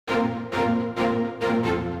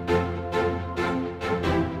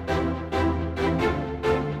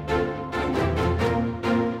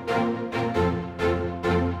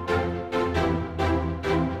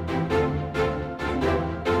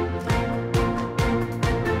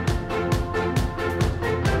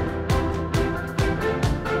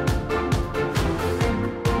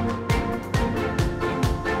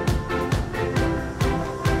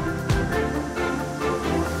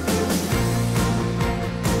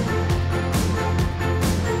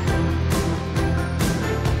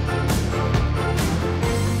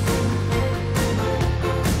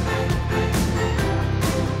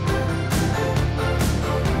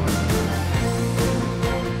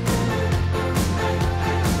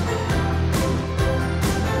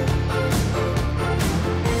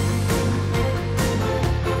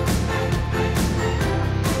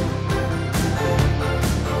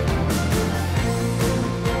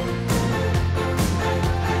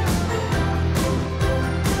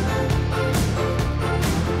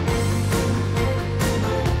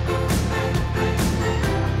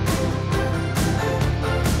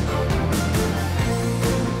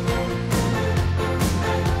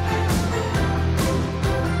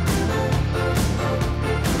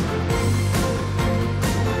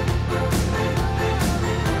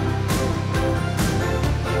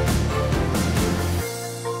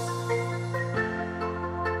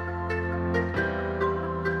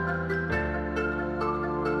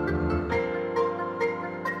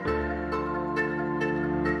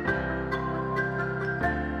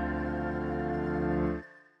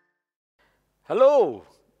Hello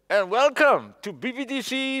and welcome to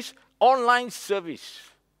BBTC's online service.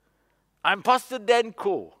 I'm Pastor Dan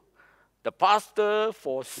Koh, the pastor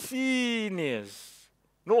for seniors.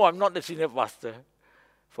 No, I'm not the senior pastor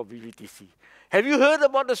for BBTC. Have you heard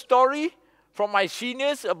about the story from my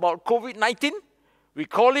seniors about COVID-19? We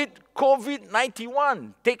call it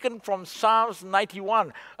COVID-91, taken from Psalms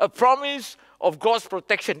 91, a promise of God's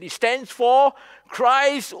protection. It stands for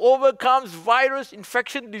Christ overcomes virus,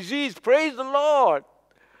 infection, disease. Praise the Lord.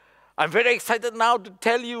 I'm very excited now to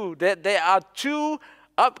tell you that there are 2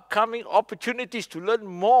 upcoming opportunities to learn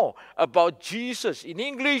more about Jesus in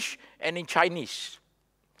English and in Chinese.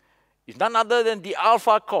 It's none other than the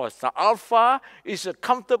Alpha course. Now, Alpha is a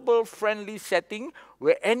comfortable, friendly setting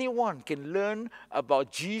where anyone can learn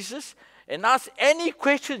about Jesus and ask any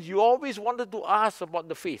questions you always wanted to ask about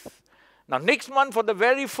the faith. Now, next month, for the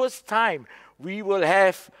very first time, we will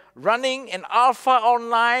have running an Alpha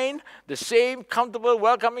online, the same comfortable,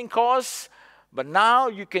 welcoming course, but now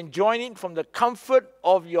you can join it from the comfort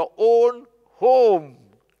of your own home.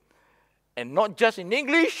 And not just in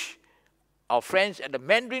English, our friends at the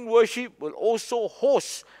Mandarin Worship will also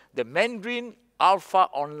host the Mandarin Alpha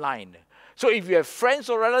online. So if you have friends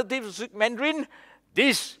or relatives who speak Mandarin,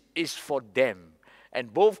 this is for them.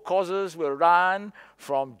 And both courses will run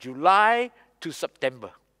from July to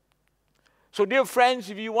September. So dear friends,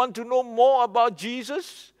 if you want to know more about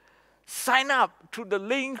Jesus, sign up through the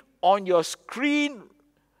link on your screen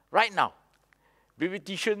right now.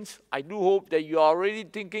 BBTicians, I do hope that you are already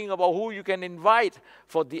thinking about who you can invite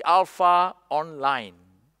for the Alpha online.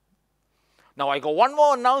 Now, I got one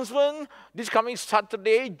more announcement. This coming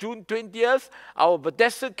Saturday, June 20th, our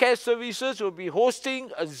Bethesda Care Services will be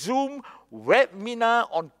hosting a Zoom webinar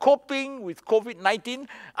on coping with COVID-19,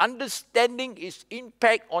 understanding its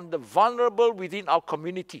impact on the vulnerable within our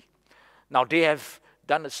community. Now, they have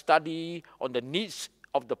done a study on the needs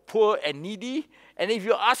of the poor and needy. And if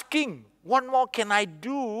you're asking, what more can I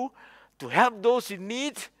do to help those in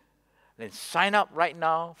need? Then sign up right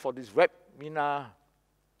now for this webinar.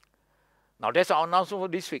 Now, that's our announcement for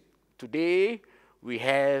this week. Today, we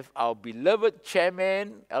have our beloved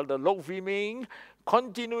chairman, Elder Lok Viming,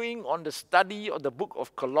 continuing on the study of the book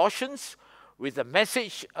of Colossians with a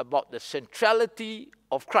message about the centrality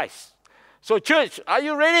of Christ. So, church, are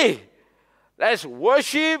you ready? Let's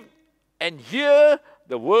worship and hear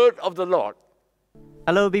the word of the Lord.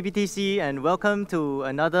 Hello BBTC and welcome to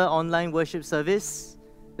another online worship service.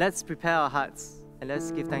 Let's prepare our hearts and let's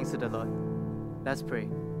give thanks to the Lord. Let's pray.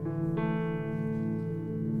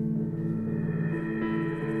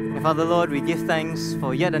 And Father Lord, we give thanks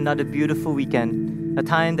for yet another beautiful weekend, a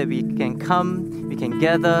time that we can come, we can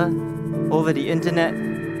gather over the internet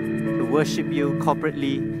to worship you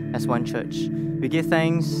corporately as one church. We give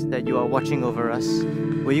thanks that you are watching over us.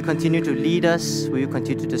 Will you continue to lead us? Will you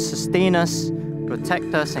continue to sustain us,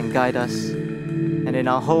 protect us and guide us? And in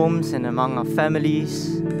our homes and among our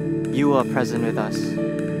families, you are present with us.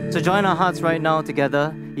 So join our hearts right now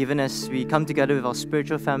together, even as we come together with our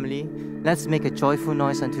spiritual family. Let's make a joyful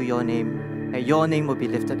noise unto your name, that your name will be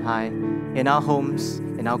lifted high in our homes,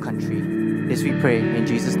 in our country. This we pray in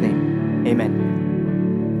Jesus' name.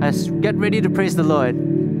 Amen. Let's get ready to praise the Lord.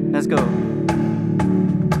 Let's go.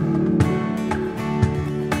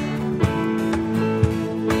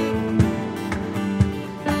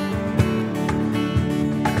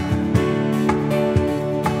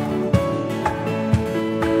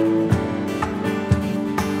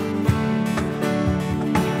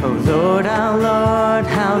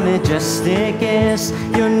 Majestic is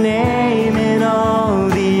your name in all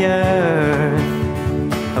the earth.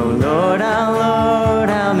 Oh Lord, our Lord,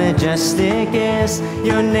 how majestic is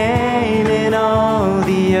your name in all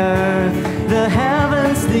the earth. The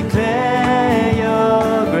heavens declare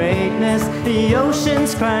your greatness, the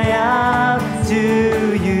oceans cry out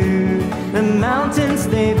to you. The mountains,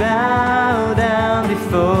 they bow down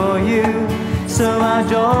before you. So I'll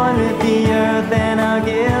join with the earth and I'll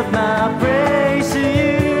give my praise to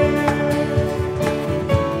you.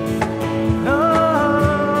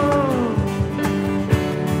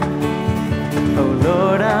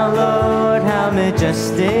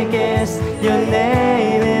 Majestic is your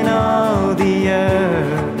name in all the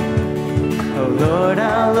earth. Oh Lord,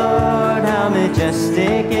 our Lord, how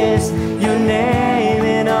majestic is your name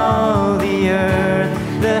in all the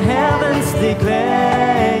earth. The heavens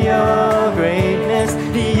declare your greatness,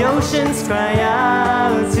 the oceans cry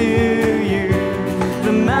out to you.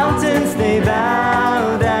 The mountains, they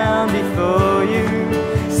bow down before you.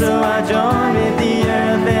 So I join with the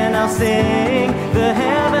earth and I'll sing. The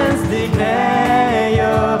heavens declare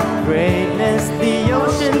your greatness, the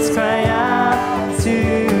oceans cry out to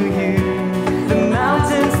you.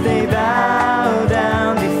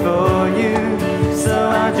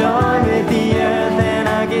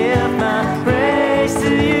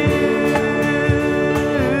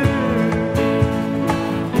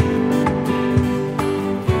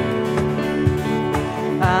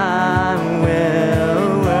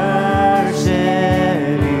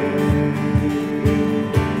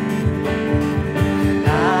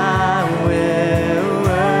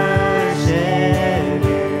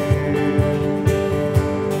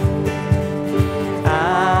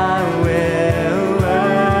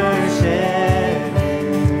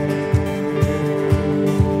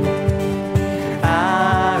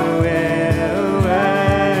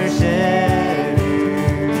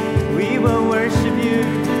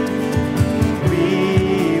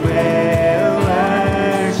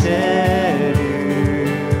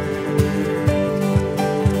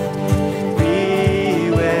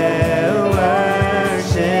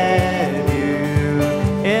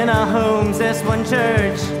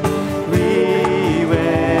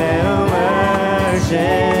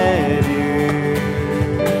 worship you.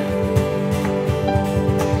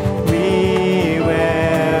 We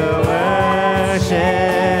will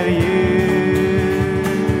worship you.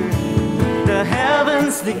 The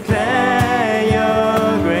heavens declare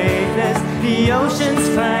your greatness, the oceans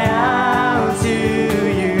cry out to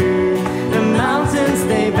you, the mountains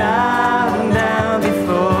they bow down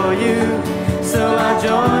before you. So I'll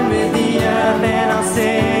join with the earth and I'll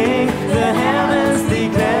sing. The heavens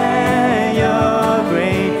declare your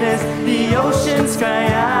greatness, the oceans cry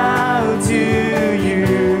out to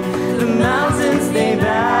you, the mountains they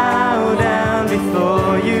bow down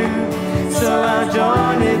before you. So I'll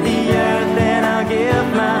join with the earth and I'll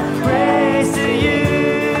give my praise to you.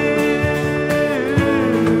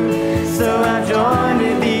 So I'll join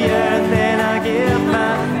with the earth and I'll give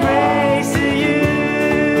my praise to you.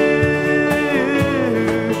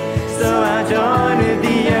 So I'll join with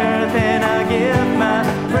the earth and I'll give my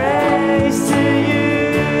praise to you.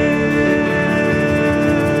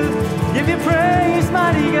 Give you praise,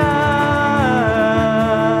 mighty God.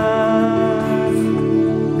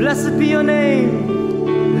 Blessed be your name.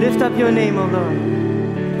 Lift up your name, O Lord.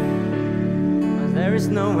 For there is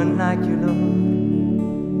no one like you, Lord.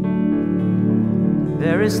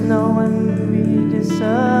 There is no one we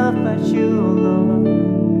deserve but you, O Lord.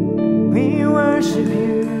 We worship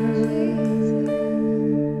you.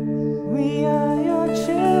 We are your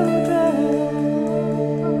children.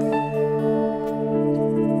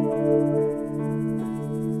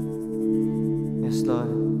 Yes, Lord.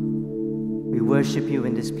 We worship you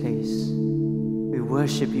in this place. We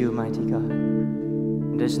worship you, mighty God.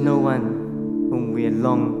 There's no one whom we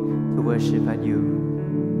long to worship but you.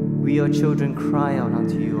 We, your children, cry out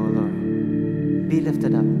unto you, O Lord. Be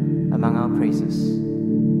lifted up among our praises.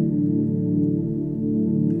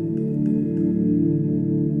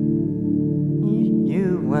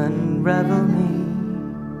 You unravel me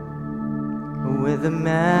with a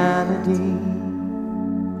melody.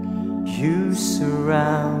 You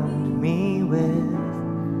surround me with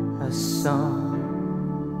a song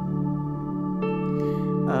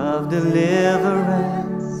of deliverance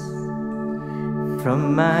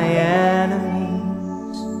from my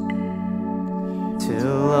enemies,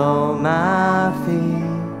 till all my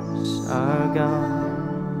fears are gone,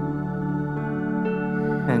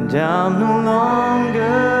 and I'm no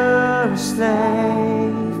longer a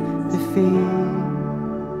slave to fear.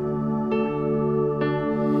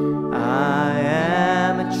 I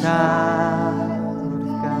am a child of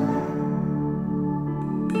God.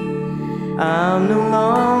 I'm no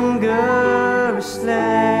longer a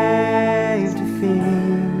slave to fear.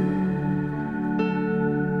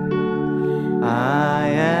 I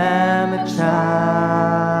am a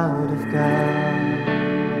child of God.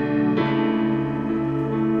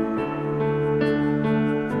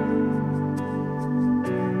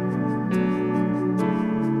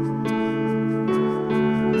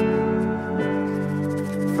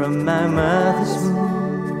 From my mother's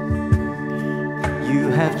womb, you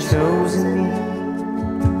have chosen me.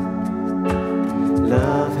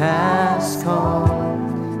 Love has called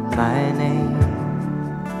my name.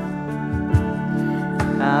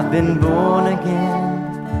 I've been born again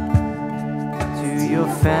to your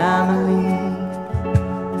family.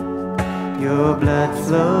 Your blood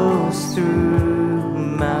flows through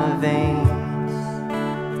my veins.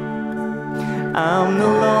 I'm no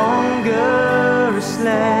longer a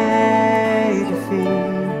slave to fear.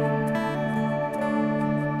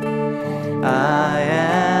 I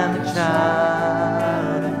am a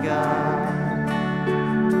child of God.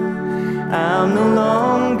 I'm no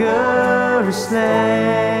longer a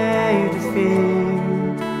slave to fear.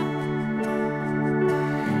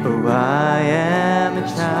 Oh, I am a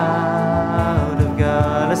child of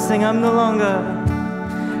God. Let's sing. I'm no longer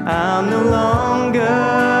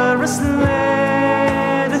a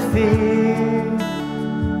slave to fear.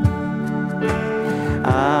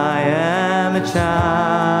 I am a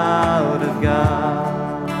child of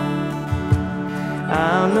God.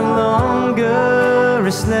 I'm no longer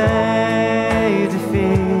a slave to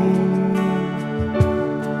fear.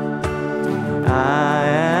 I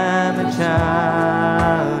am a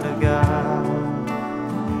child of God.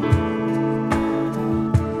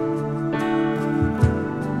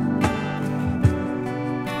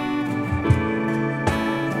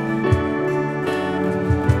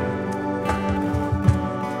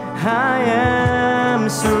 I am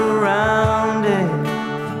surrounded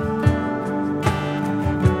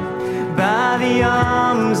by the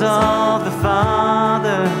arms of the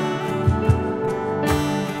Father.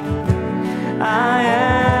 I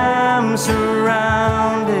am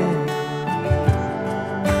surrounded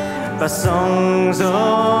by songs of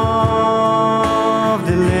of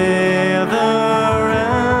deliverance.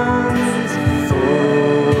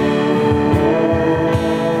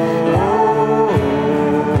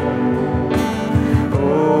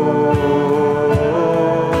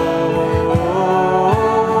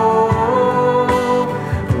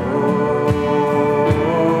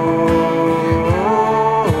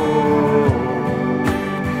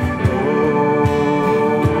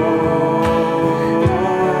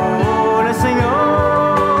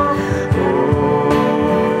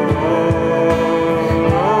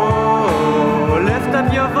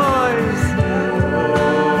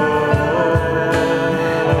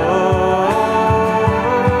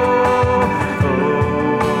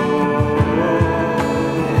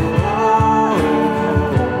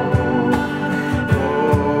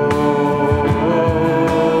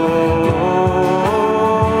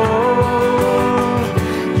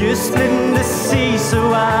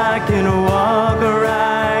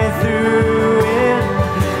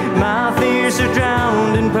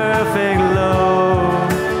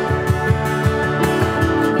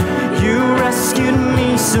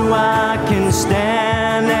 So I can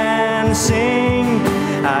stand and sing.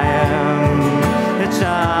 I am a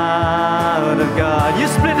child of God. You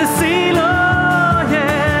split the sea, Lord,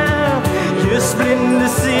 yeah. You split the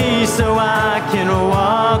sea so I can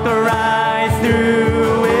walk right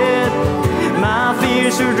through it. My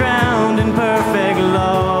fears are drowned in perfect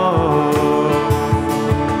love.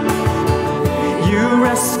 You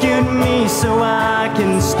rescued me so I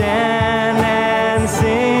can stand and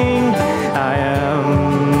sing. I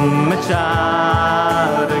am a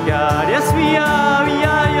child of God. Yes, we are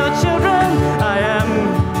your children. I am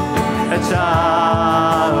a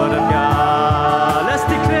child of God. Let's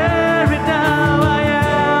declare it now. I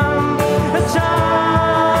am a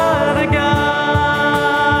child of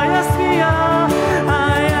God. Yes, we are.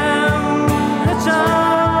 I am a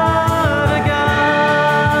child of God.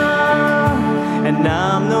 And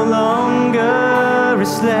I'm no longer a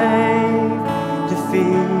slave to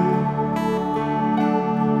fear.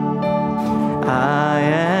 I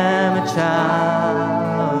am a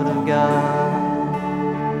child of God.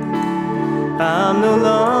 I'm no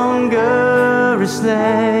longer a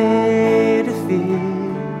slave to fear.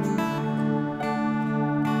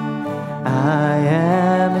 I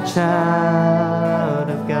am a child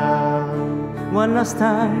of God. One last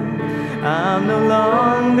time. I'm no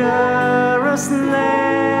longer a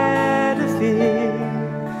slave to fear.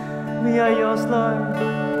 We are yours, Lord.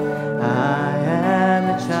 I am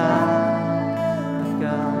a child.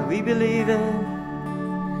 We believe it.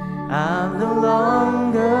 I'm no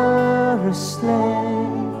longer a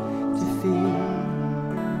slave to fear.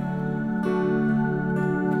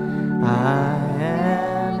 I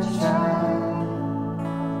am a child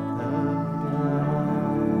of God.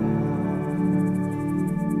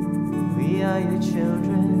 We are your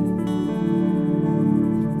children,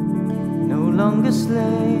 no longer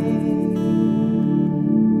slaves.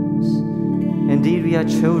 Indeed, we are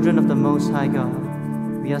children of the Most High God.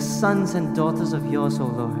 We are sons and daughters of yours, O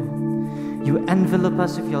Lord. You envelop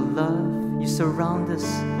us with your love. You surround us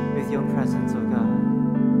with your presence, O God.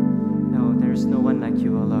 No, there is no one like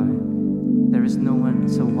you, O Lord. There is no one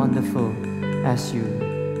so wonderful as you.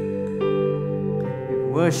 We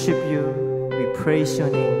worship you. We praise your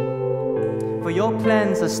name. For your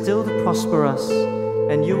plans are still to prosper us,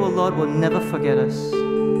 and you, O Lord, will never forget us.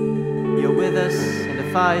 You're with us in the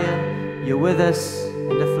fire. You're with us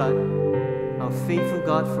in the flood. Our faithful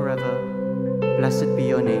God forever, blessed be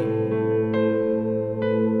your name.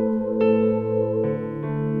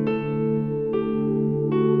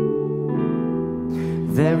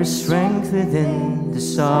 There is strength within the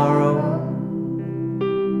sorrow.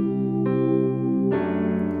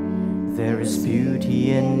 There is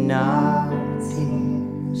beauty in our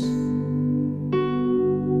tears.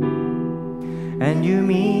 And you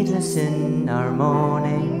meet us in our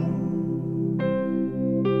mourning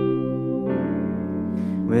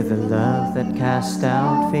with a love that casts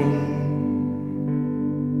out fear.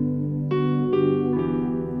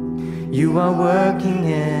 You are working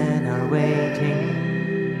in our waiting.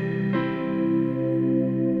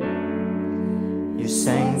 You're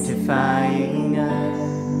sanctifying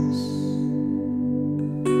us.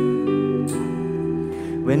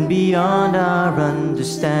 When beyond our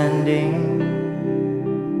understanding,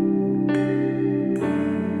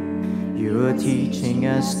 you are teaching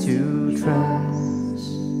us to trust.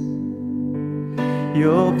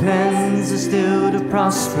 Your plans are still to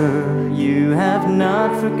prosper. You have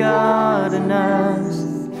not forgotten us.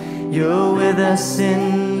 You're with us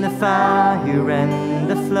in the fire and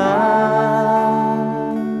the flood.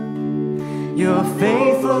 You're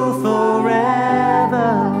faithful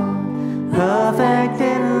forever, perfect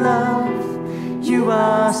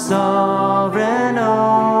sovereign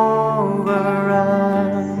over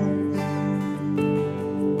us.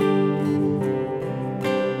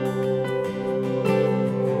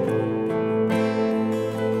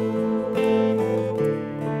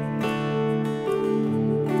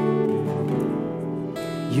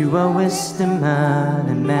 You are wisdom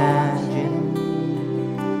unimagined.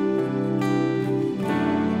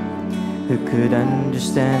 Who could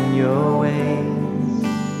understand your ways?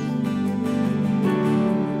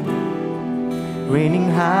 Reigning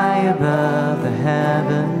high above the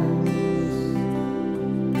heavens,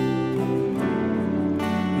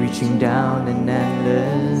 reaching down in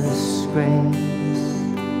endless grace.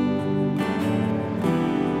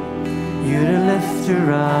 You're the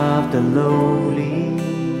lifter of the lowly,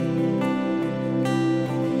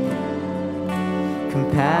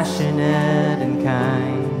 compassionate and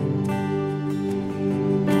kind.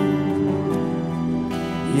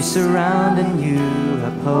 You surround and you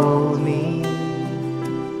uphold me,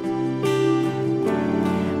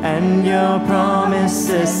 and your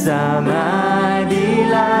promises are my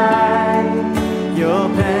delight. Your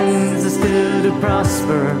plans are still to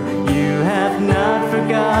prosper. You have not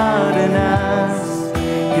forgotten us.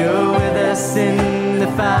 You're with us in the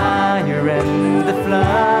fire and the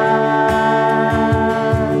flood.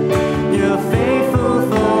 You're faithful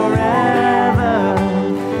forever,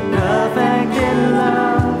 perfect in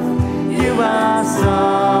love. You are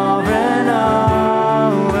sovereign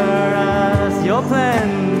over us. Your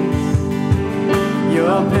plans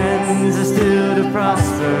are still to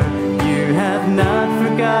prosper. You have not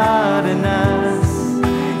forgotten us.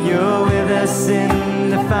 You're with us in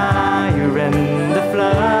the fire and the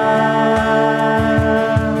flood.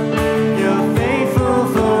 You're faithful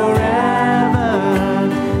forever,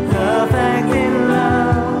 perfect in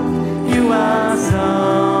love. You are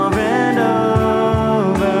sovereign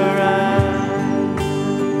over us.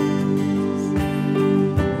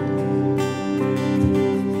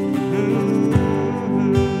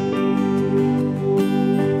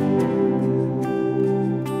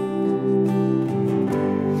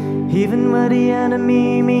 Even what the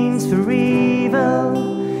enemy means for evil,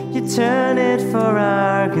 you turn it for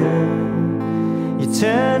our good. You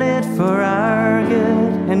turn it for our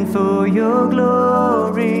good and for your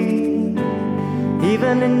glory.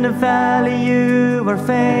 Even in the valley you are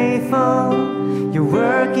faithful. You're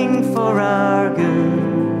working for our good.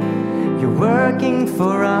 You're working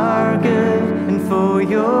for our good and for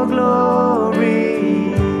your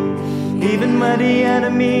glory. Even what the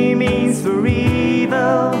enemy means for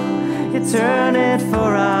evil, you turn it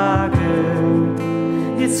for our good.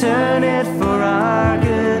 You turn it for our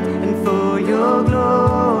good and for your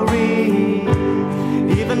glory.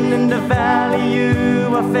 Even in the valley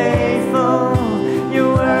you are faithful.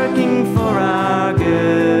 You're working for our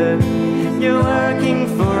good. You're working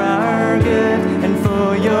for our good and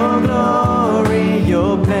for your glory.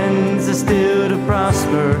 Your plans are still to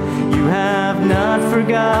prosper. You have not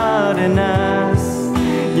forgotten us.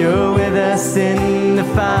 You're with us in the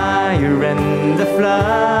fire and the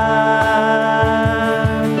flood.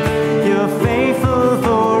 You're faithful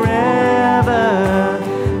forever,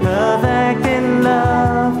 perfect in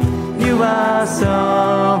love. You are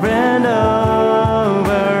sovereign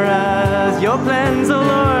over us. Your plans, oh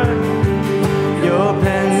Lord, your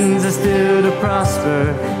plans are still to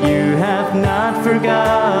prosper. You have not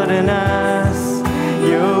forgotten us.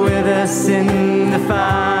 You're with us in the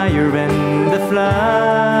fire and the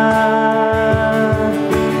flood.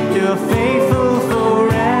 You're faithful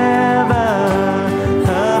forever,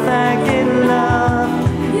 perfect in love.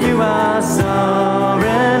 You are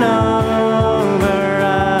sovereign over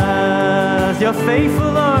us. You're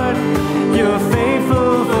faithful, Lord. You're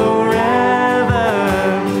faithful forever,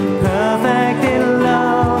 perfect in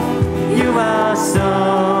love. You are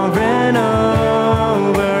sovereign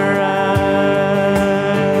over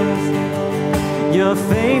us. You're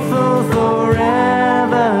faithful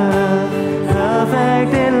forever,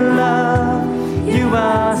 perfect in love. You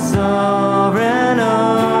are sovereign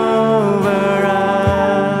over us.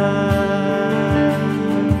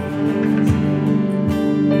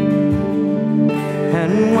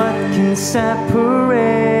 And what can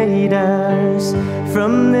separate us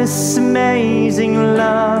from this amazing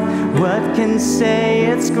love? What can say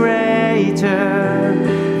it's greater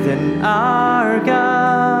than our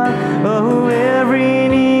God? Oh, every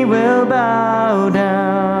knee will bow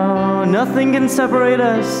down. Nothing can separate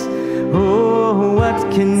us. Oh,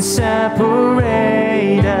 what can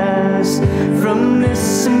separate us from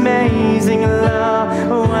this amazing love?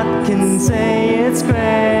 What can say it's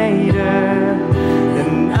greater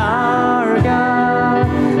than our God?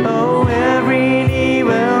 Oh, every knee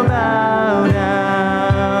will bow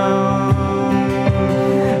down.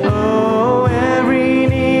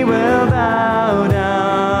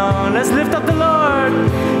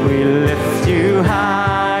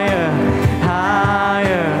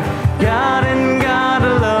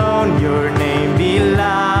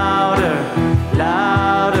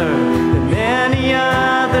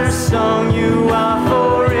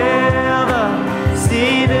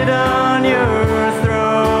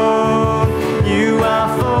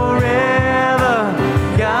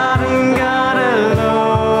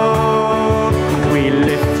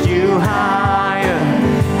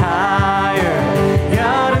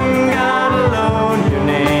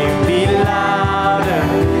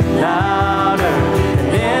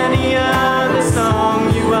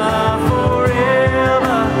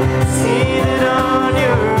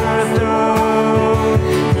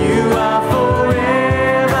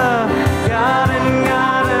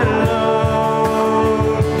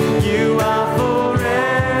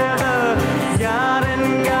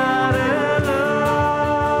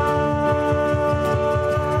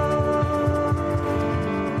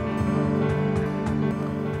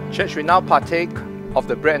 Church, we now partake of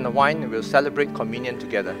the bread and the wine and we'll celebrate communion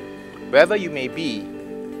together. Wherever you may be,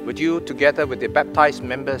 would you, together with the baptized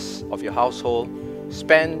members of your household,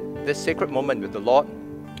 spend this sacred moment with the Lord,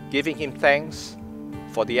 giving Him thanks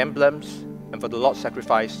for the emblems and for the Lord's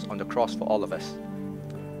sacrifice on the cross for all of us.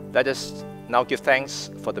 Let us now give thanks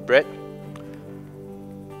for the bread.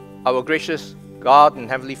 Our gracious God and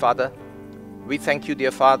Heavenly Father, we thank you,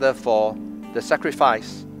 dear Father, for the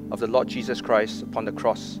sacrifice of the Lord Jesus Christ upon the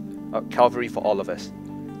cross at Calvary for all of us.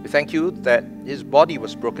 We thank you that His body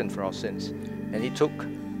was broken for our sins, and He took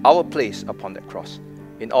our place upon that cross,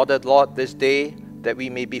 in order, Lord, this day that we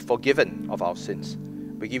may be forgiven of our sins.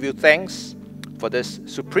 We give you thanks for this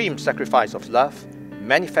supreme sacrifice of love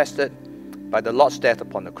manifested by the Lord's death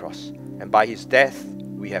upon the cross, and by His death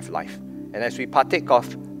we have life. And as we partake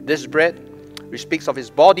of this bread, which speaks of His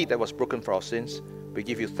body that was broken for our sins, we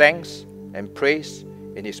give you thanks and praise.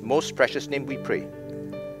 In His most precious name we pray.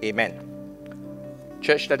 Amen.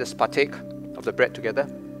 Church, let us partake of the bread together.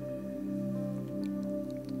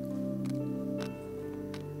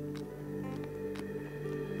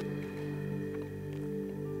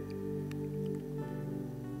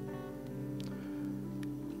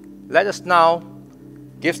 Let us now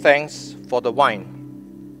give thanks for the wine.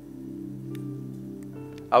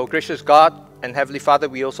 Our gracious God and Heavenly Father,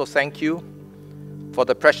 we also thank you for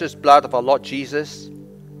the precious blood of our Lord Jesus,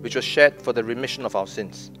 which was shed for the remission of our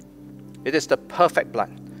sins. It is the perfect blood,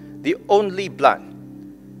 the only blood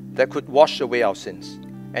that could wash away our sins.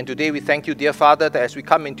 And today we thank you, dear Father, that as we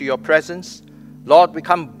come into your presence, Lord, we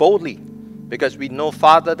come boldly because we know,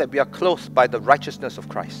 Father, that we are clothed by the righteousness of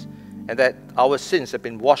Christ and that our sins have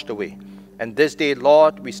been washed away. And this day,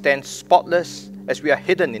 Lord, we stand spotless as we are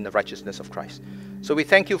hidden in the righteousness of Christ. So we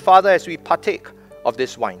thank you, Father, as we partake of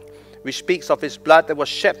this wine, which speaks of His blood that was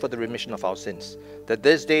shed for the remission of our sins, that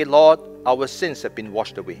this day, Lord, our sins have been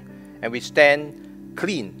washed away, and we stand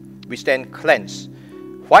clean, we stand cleansed,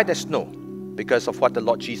 white as snow, because of what the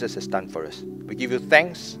Lord Jesus has done for us. We give you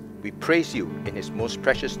thanks, we praise you, in His most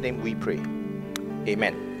precious name we pray.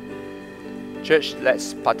 Amen. Church,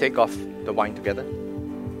 let's partake of the wine together.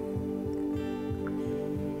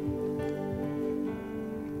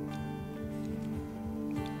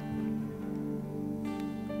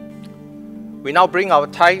 We now bring our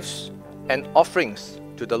tithes and offerings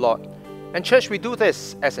to the Lord. And church, we do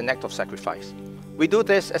this as an act of sacrifice. We do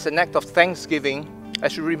this as an act of thanksgiving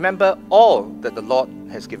as we remember all that the Lord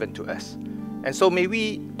has given to us. And so may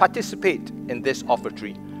we participate in this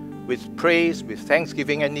offertory with praise, with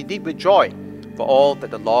thanksgiving, and indeed with joy for all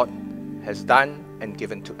that the Lord has done and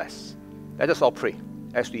given to us. Let us all pray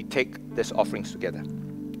as we take these offerings together.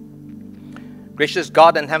 Gracious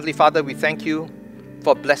God and Heavenly Father, we thank you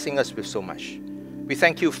for blessing us with so much. We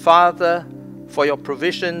thank you, Father, for your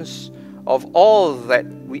provisions of all that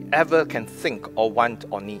we ever can think or want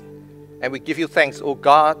or need. And we give you thanks, O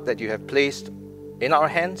God, that you have placed in our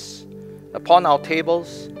hands, upon our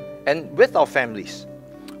tables, and with our families,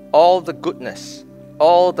 all the goodness,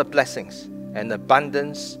 all the blessings, and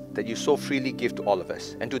abundance that you so freely give to all of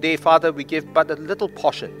us. And today, Father, we give but a little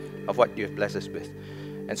portion of what you have blessed us with.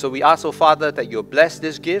 And so we ask, O Father, that you'll bless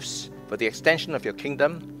these gifts for the extension of your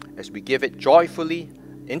kingdom as we give it joyfully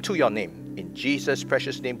into your name. In Jesus'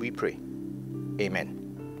 precious name we pray. Amen.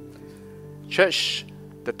 Church,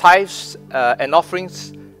 the tithes and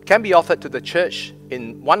offerings can be offered to the church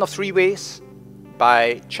in one of three ways: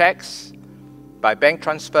 by checks, by bank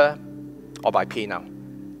transfer, or by PayNow.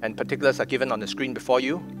 And particulars are given on the screen before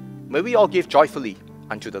you. May we all give joyfully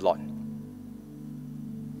unto the Lord.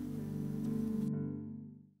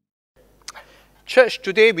 Church,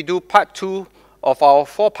 today we do part 2 of our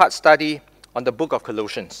 4-part study on the book of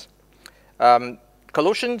Colossians.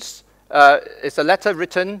 Colossians is a letter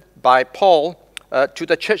written by Paul to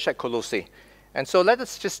the church at Colossae. And so let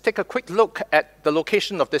us just take a quick look at the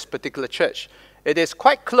location of this particular church. It is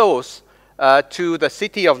quite close to the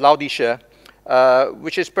city of Laodicea,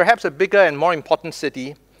 which is perhaps a bigger and more important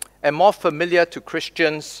city and more familiar to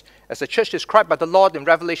Christians as a church described by the Lord in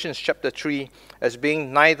Revelation chapter 3 as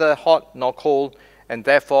being neither hot nor cold and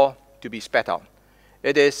therefore to be spat out.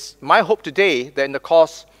 It is my hope today that in the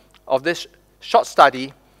course of this short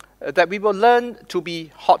study that we will learn to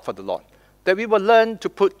be hot for the Lord, that we will learn to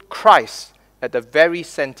put Christ at the very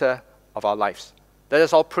center of our lives. Let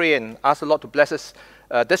us all pray and ask the Lord to bless us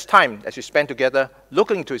this time as we spend together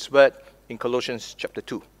looking to His word in Colossians chapter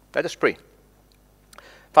 2. Let us pray.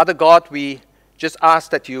 Father God, we just ask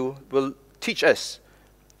that you will teach us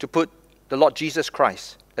to put the Lord Jesus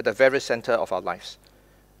Christ at the very center of our lives.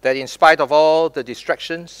 That in spite of all the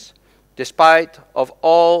distractions, despite of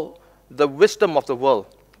all the wisdom of the world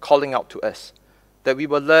calling out to us, that we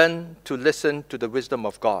will learn to listen to the wisdom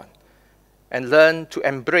of God and learn to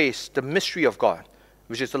embrace the mystery of God,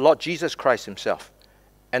 which is the Lord Jesus Christ himself,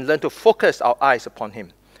 and learn to focus our eyes upon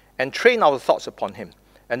him and train our thoughts upon him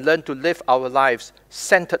and learn to live our lives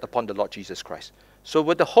centered upon the Lord Jesus Christ. So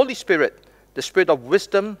with the Holy Spirit, the Spirit of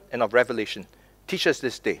wisdom and of revelation, teach us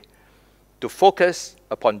this day to focus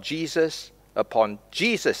upon Jesus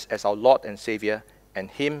as our Lord and Savior, and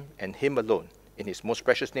Him alone. In His most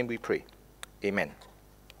precious name we pray. Amen.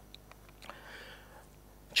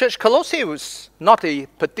 Church, Colossae was not a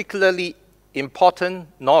particularly important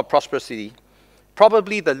nor a prosperous city,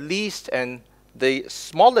 probably the least and the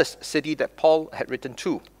smallest city that Paul had written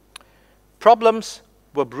to. Problems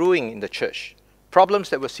were brewing in the church, problems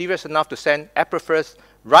that were serious enough to send Epaphras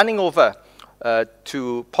running over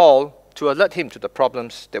to Paul to alert him to the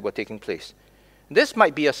problems that were taking place. This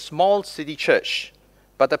might be a small city church,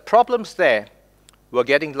 but the problems there were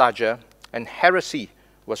getting larger and heresy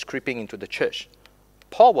was creeping into the church.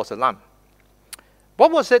 Paul was alarmed.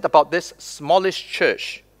 What was it about this smallish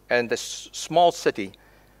church and this small city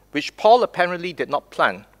which Paul apparently did not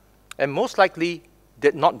plan and most likely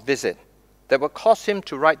did not visit that would cause him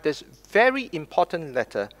to write this very important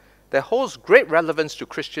letter that holds great relevance to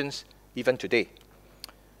Christians even today?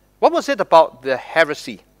 What was it about the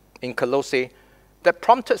heresy in Colossae that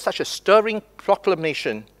prompted such a stirring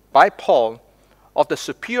proclamation by Paul of the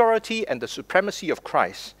superiority and the supremacy of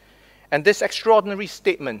Christ, and this extraordinary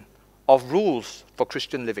statement of rules for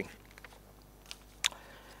Christian living?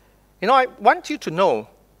 You know, I want you to know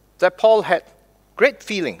that Paul had great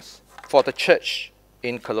feelings for the church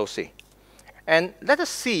in Colossae. And let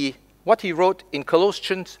us see what he wrote in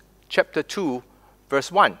Colossians chapter 2,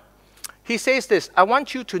 verse 1. He says this: I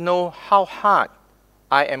want you to know how hard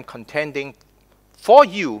I am contending for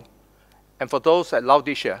you and for those at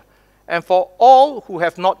Laodicea and for all who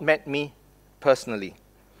have not met me personally.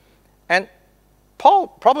 And Paul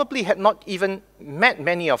probably had not even met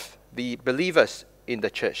many of the believers in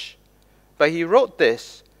the church. But he wrote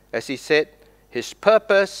this as he said, his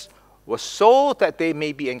purpose was so that they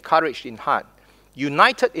may be encouraged in heart,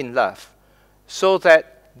 united in love, so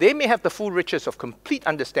that they may have the full riches of complete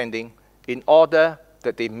understanding, in order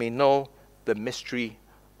that they may know the mystery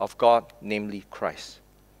of God, namely Christ.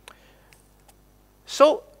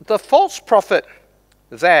 So the false prophet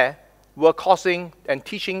there were causing and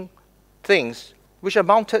teaching things which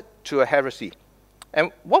amounted to a heresy.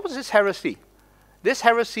 And what was this heresy? This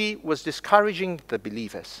heresy was discouraging the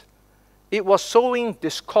believers. It was sowing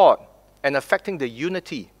discord and affecting the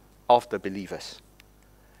unity of the believers.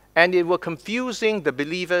 And it was confusing the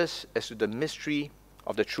believers as to the mystery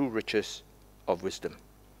of the true riches of wisdom.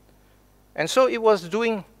 And so it was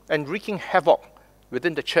doing and wreaking havoc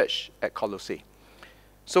within the church at Colossae.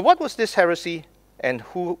 So what was this heresy and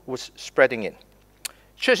who was spreading it?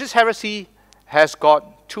 Church, this heresy has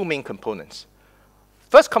got two main components.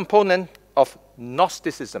 First component of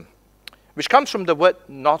Gnosticism, which comes from the word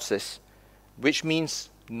gnosis, which means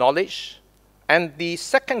knowledge, and the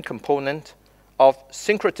second component of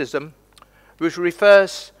syncretism, which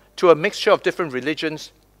refers to a mixture of different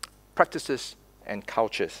religions, practices, and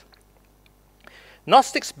cultures.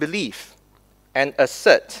 Gnostics believe and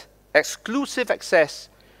assert exclusive access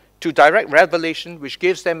to direct revelation, which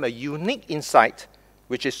gives them a unique insight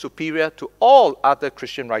which is superior to all other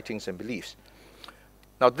Christian writings and beliefs.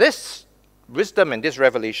 Now, this wisdom and this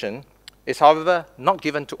revelation is, however, not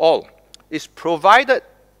given to all. It's provided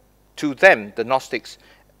to them, the Gnostics,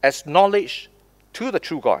 as knowledge to the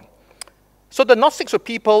true God. So the Gnostics were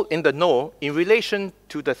people in the know in relation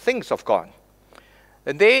to the things of God.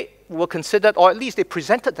 And they were considered, or at least they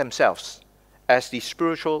presented themselves, as the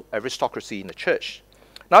spiritual aristocracy in the church.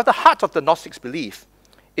 Now, at the heart of the Gnostics' belief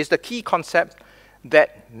is the key concept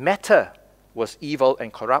that matter was evil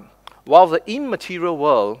and corrupt, while the immaterial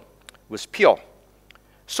world was pure.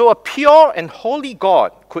 So a pure and holy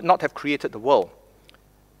God could not have created the world,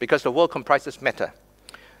 because the world comprises matter.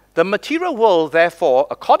 The material world, therefore,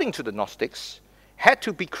 according to the Gnostics, had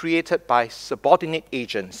to be created by subordinate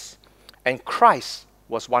agents, and Christ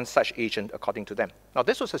was one such agent according to them. Now,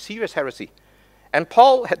 this was a serious heresy, and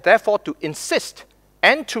Paul had therefore to insist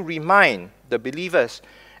and to remind the believers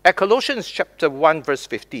at Colossians chapter 1, verse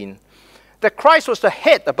 15, that Christ was the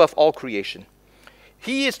head above all creation.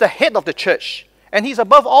 He is the head of the church, and he's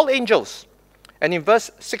above all angels. And in verse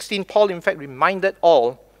 16, Paul in fact reminded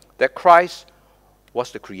all that Christ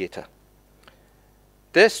was the creator.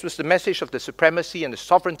 This was the message of the supremacy and the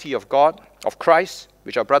sovereignty of God, of Christ,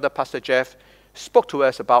 which our brother Pastor Jeff spoke to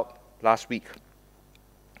us about last week.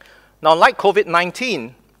 Now, like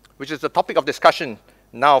COVID-19, which is the topic of discussion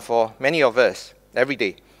now for many of us every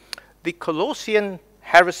day, the Colossian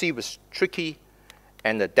heresy was tricky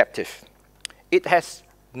and adaptive. It has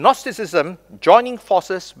Gnosticism joining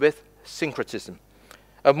forces with syncretism,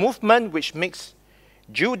 a movement which mixes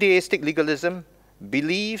Judaistic legalism,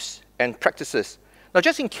 beliefs, and practices. Now,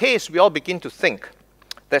 just in case we all begin to think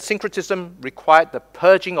that syncretism required the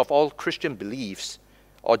purging of all Christian beliefs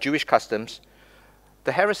or Jewish customs,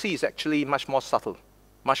 the heresy is actually much more subtle,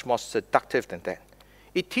 much more seductive than that.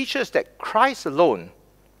 It teaches that Christ alone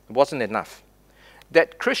wasn't enough,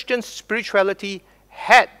 that Christian spirituality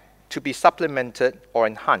had to be supplemented or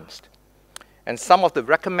enhanced. And some of the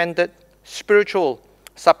recommended spiritual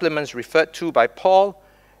supplements referred to by Paul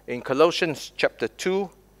in Colossians chapter 2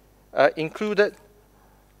 included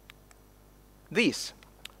these.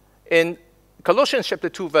 In Colossians chapter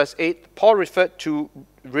 2, verse 8, Paul referred to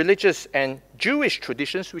religious and Jewish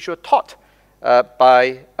traditions which were taught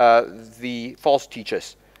by the false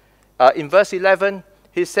teachers. In verse 11,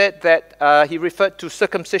 he said that he referred to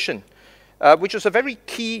circumcision, which was a very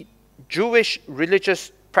key Jewish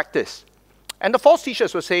religious practice. And the false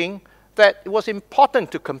teachers were saying that it was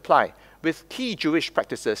important to comply with key Jewish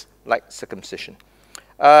practices like circumcision.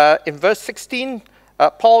 In verse 16,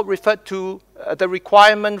 Paul referred to the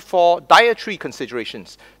requirement for dietary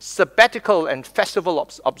considerations, sabbatical and festival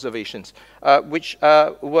observations, which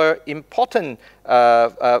were important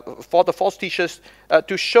for the false teachers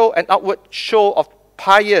to show an outward show of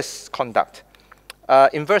pious conduct.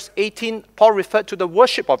 In verse 18, Paul referred to the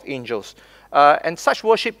worship of angels, and such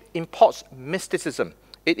worship imports mysticism.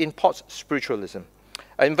 It imports spiritualism.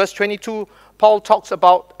 In verse 22, Paul talks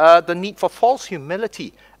about the need for false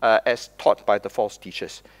humility as taught by the false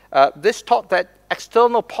teachers. This taught that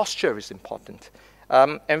external posture is important.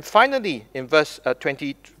 And finally, in verses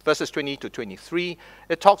 20 to 23,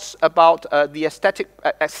 it talks about the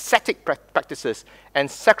ascetic practices and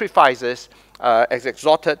sacrifices as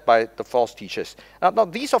exhorted by the false teachers. Now,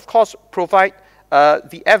 these, of course, provide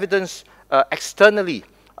the evidence externally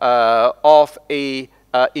of a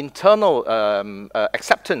internal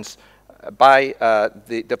acceptance by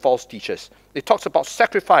the false teachers. It talks about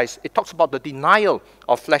sacrifice. It talks about the denial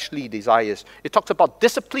of fleshly desires. It talks about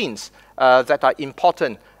disciplines that are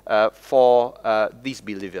important for these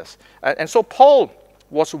believers. And so Paul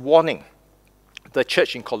was warning the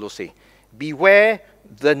church in Colossae, beware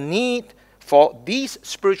the need for these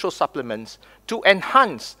spiritual supplements to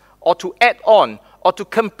enhance or to add on or to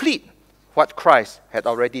complete what Christ had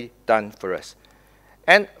already done for us.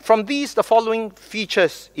 And from these, the following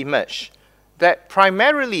features emerge: that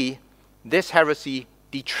primarily this heresy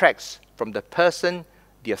detracts from the person,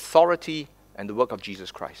 the authority, and the work of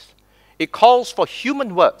Jesus Christ. It calls for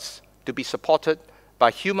human works to be supported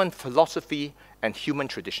by human philosophy and human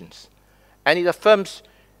traditions. And it affirms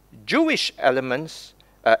Jewish elements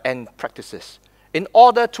and practices in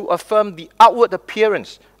order to affirm the outward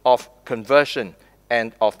appearance of conversion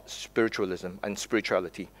and of spiritualism and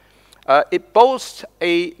spirituality. It boasts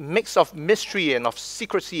a mix of mystery and of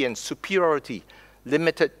secrecy and superiority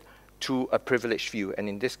limited to a privileged few, and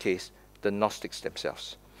in this case, the Gnostics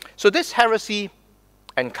themselves. So this heresy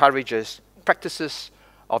encourages practices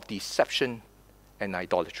of deception and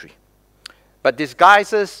idolatry, but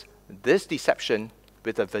disguises this deception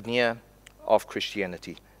with a veneer of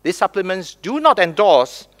Christianity. These supplements do not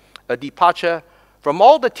endorse a departure from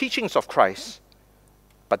all the teachings of Christ,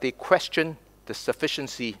 but they question the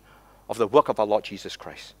sufficiency of the work of our Lord Jesus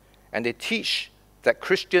Christ. And they teach that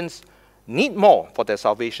Christians need more for their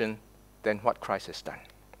salvation than what Christ has done.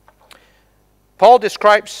 Paul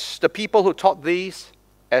describes the people who taught these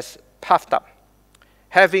as puffed up,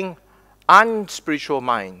 having unspiritual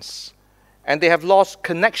minds, and they have lost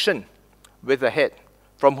connection with the head,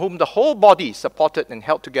 from whom the whole body, supported and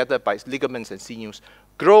held together by its ligaments and sinews,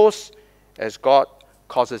 grows as God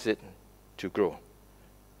causes it to grow.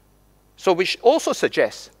 So which also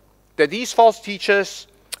suggests that these false teachers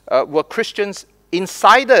were Christians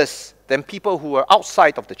insiders than people who were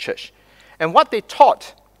outside of the church. And what they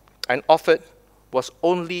taught and offered was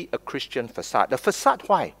only a Christian facade. A facade,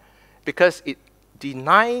 why? Because it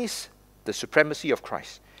denies the supremacy of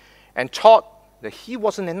Christ and taught that he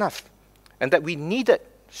wasn't enough and that we needed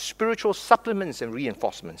spiritual supplements and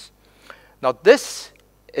reinforcements. Now this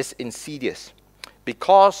is insidious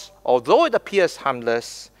because although it appears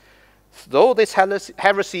harmless, though this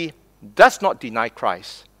heresy does not deny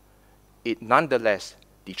Christ, it nonetheless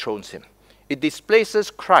dethrones him. It displaces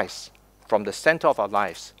Christ from the center of our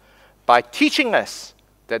lives by teaching us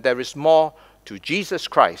that there is more to Jesus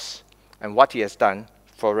Christ and what he has done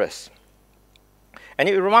for us. And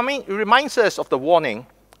it reminds us of the warning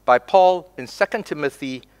by Paul in 2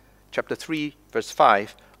 Timothy chapter 3, verse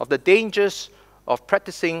 5, of the dangers of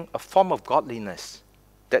practicing a form of godliness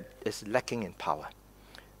that is lacking in power.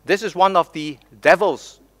 This is one of the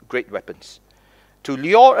devil's great weapons, to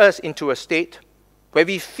lure us into a state where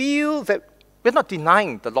we feel that we're not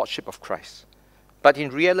denying the Lordship of Christ, but in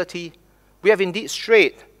reality, we have indeed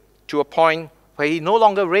strayed to a point where He no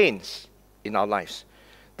longer reigns in our lives.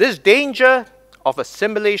 This danger of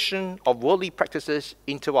assimilation of worldly practices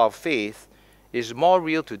into our faith is more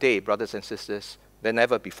real today, brothers and sisters, than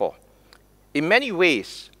ever before. In many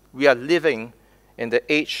ways, we are living in the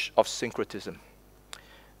age of syncretism.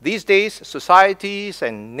 These days, societies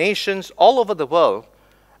and nations all over the world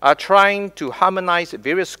are trying to harmonize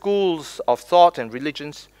various schools of thought and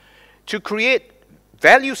religions to create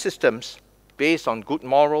value systems based on good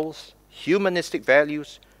morals, humanistic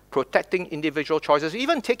values, protecting individual choices,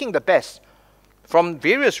 even taking the best from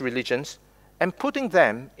various religions and putting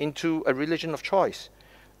them into a religion of choice.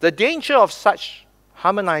 The danger of such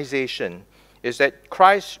harmonization is that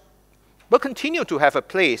Christ will continue to have a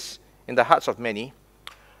place in the hearts of many,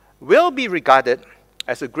 will be regarded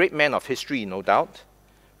as a great man of history, no doubt,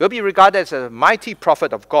 will be regarded as a mighty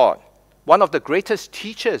prophet of God, one of the greatest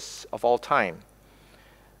teachers of all time,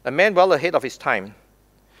 a man well ahead of his time.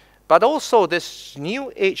 But also this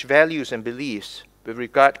new age values and beliefs will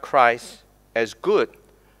regard Christ as good,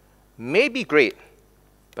 may be great,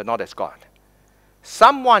 but not as God.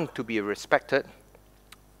 Someone to be respected,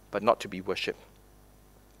 but not to be worshipped.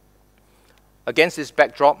 Against this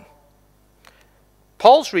backdrop,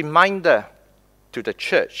 Paul's reminder to the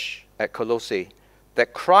church at Colossae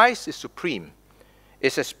that Christ is supreme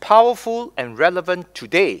is as powerful and relevant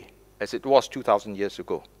today as it was 2,000 years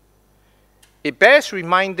ago. It bears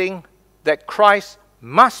reminding that Christ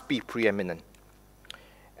must be preeminent.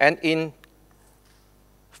 And in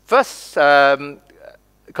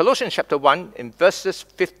Colossians chapter 1, in verses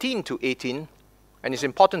 15 to 18, and it's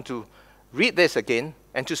important to read this again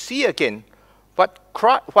and to see again what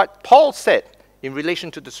Paul said in relation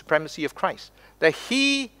to the supremacy of Christ, that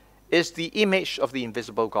He is the image of the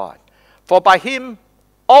invisible God. For by Him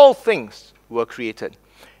all things were created.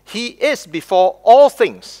 He is before all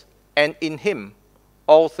things, and in Him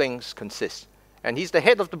all things consist. And He's the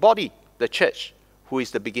head of the body, the church, who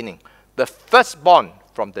is the beginning, the firstborn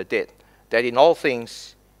from the dead, that in all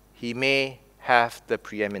things He may have the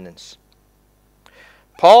preeminence.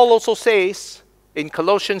 Paul also says in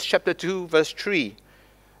Colossians chapter 2, verse 3,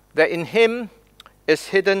 that in Him is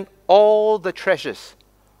hidden all the treasures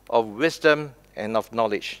of wisdom and of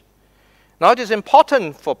knowledge. Now it is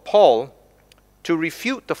important for Paul to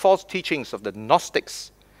refute the false teachings of the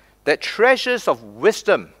Gnostics that treasures of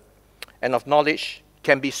wisdom and of knowledge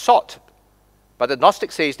can be sought. But the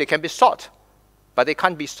Gnostic says they can be sought, but they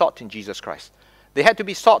can't be sought in Jesus Christ. They had to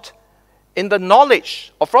be sought in the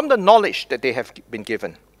knowledge, or from the knowledge that they have been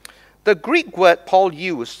given. The Greek word Paul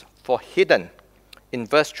used for hidden in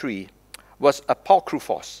verse 3 was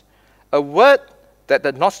apokryphos, a word that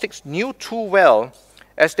the Gnostics knew too well,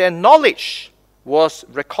 as their knowledge was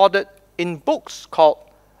recorded in books called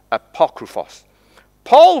apokryphos.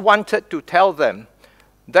 Paul wanted to tell them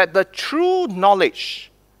that the true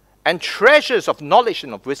knowledge and treasures of knowledge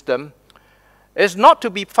and of wisdom is not to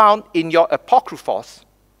be found in your apokryphos.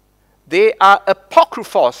 They are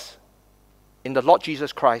apokryphos in the Lord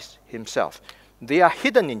Jesus Christ Himself. They are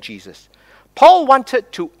hidden in Jesus. Paul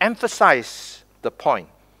wanted to emphasize the point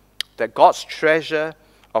that God's treasure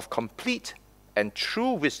of complete and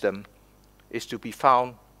true wisdom is to be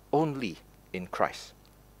found only in Christ,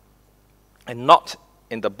 and not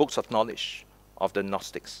in the books of knowledge of the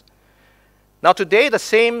Gnostics. Now today, the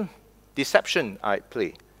same deception I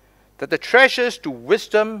play, that the treasures to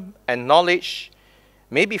wisdom and knowledge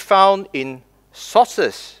may be found in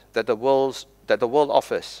sources that the world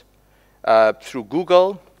offers, through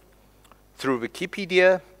Google, through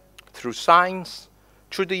Wikipedia, through science,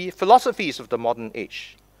 through the philosophies of the modern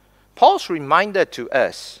age. Paul's reminder to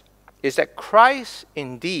us is that Christ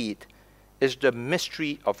indeed is the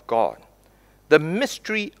mystery of God, the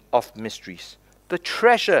mystery of mysteries, the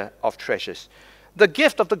treasure of treasures, the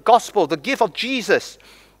gift of the gospel, the gift of Jesus,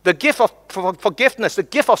 the gift of forgiveness, the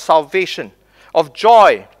gift of salvation, of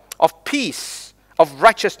joy, of peace, of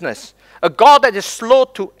righteousness, a God that is slow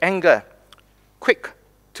to anger, quick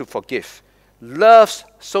to forgive, loves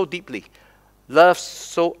so deeply, loves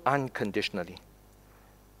so unconditionally.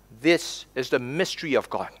 This is the mystery of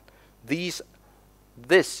God. This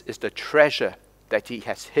is the treasure that He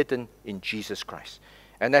has hidden in Jesus Christ.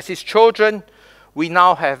 And as His children, we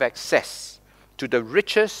now have access to the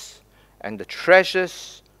riches and the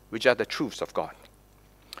treasures which are the truths of God.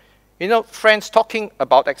 You know, friends, talking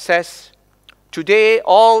about access, today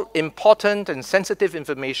all important and sensitive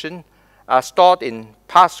information are stored in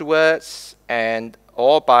passwords and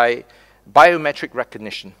or by biometric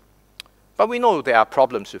recognition. But we know there are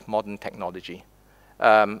problems with modern technology.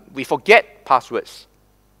 We forget passwords.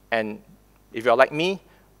 And if you're like me,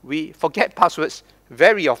 we forget passwords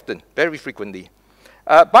very often, very frequently.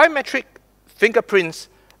 Biometric fingerprints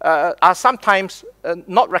are sometimes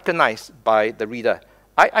not recognized by the reader.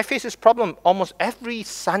 I face this problem almost every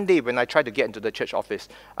Sunday when I try to get into the church office.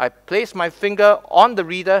 I place my finger on the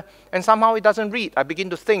reader and somehow it doesn't read. I begin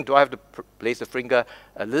to think, do I have to place the finger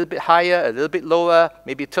a little bit higher, a little bit lower,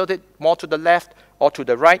 maybe tilt it more to the left or to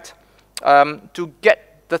the right to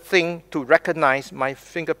get the thing to recognize my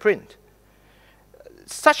fingerprint.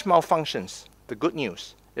 Such malfunctions, the good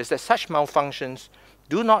news is that such malfunctions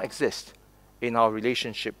do not exist in our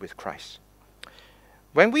relationship with Christ.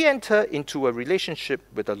 When we enter into a relationship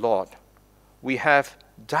with the Lord, we have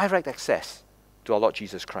direct access to our Lord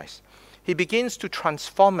Jesus Christ. He begins to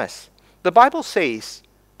transform us. The Bible says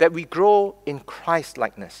that we grow in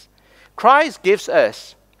Christ-likeness. Christ gives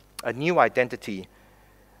us a new identity,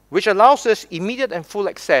 which allows us immediate and full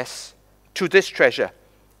access to this treasure,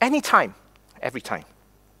 anytime, every time.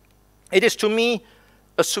 It is to me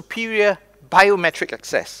a superior biometric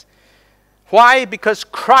access. Why? Because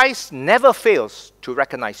Christ never fails to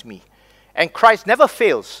recognize me. And Christ never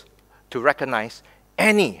fails to recognize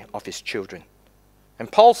any of his children.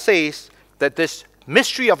 And Paul says that this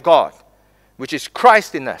mystery of God, which is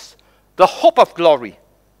Christ in us, the hope of glory,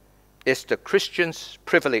 is the Christian's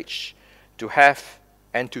privilege to have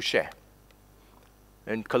and to share.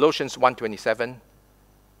 In Colossians 1:27,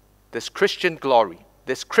 this Christian glory,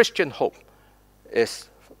 this Christian hope is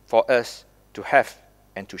for us to have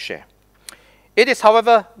and to share. It is,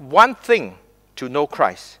 however, one thing to know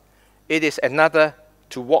Christ. It is another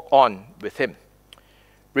to walk on with him.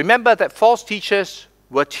 Remember that false teachers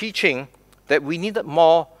were teaching that we needed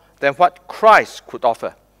more than what Christ could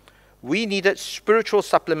offer. We needed spiritual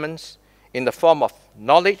supplements in the form of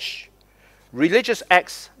knowledge, religious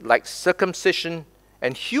acts like circumcision,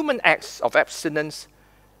 and human acts of abstinence,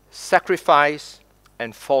 sacrifice,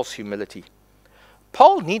 and false humility.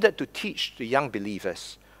 Paul needed to teach the young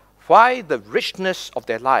believers why the richness of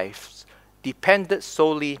their lives depended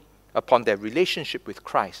solely upon their relationship with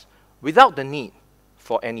Christ without the need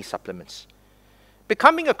for any supplements.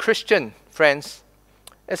 Becoming a Christian, friends,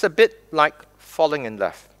 is a bit like falling in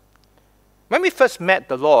love. When we first met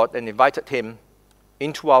the Lord and invited him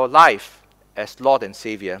into our life as Lord and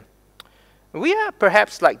Savior, we are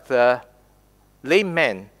perhaps like the lame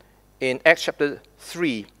man in Acts chapter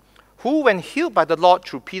 3, who, when healed by the Lord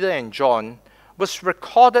through Peter and John, was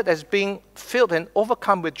recorded as being filled and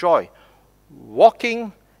overcome with joy,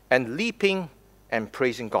 walking and leaping and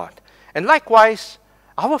praising God. And likewise,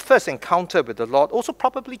 our first encounter with the Lord also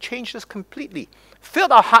probably changed us completely,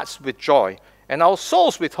 filled our hearts with joy and our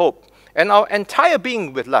souls with hope and our entire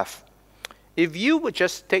being with love. If you would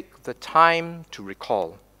just take the time to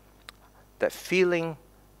recall, that feeling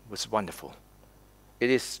was wonderful. It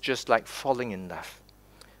is just like falling in love.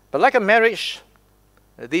 But like a marriage,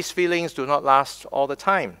 these feelings do not last all the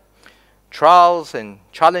time. Trials and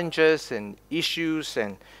challenges and issues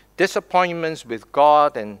and disappointments with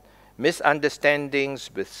God and misunderstandings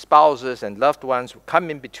with spouses and loved ones come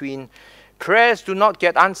in between. Prayers do not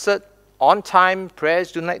get answered on time.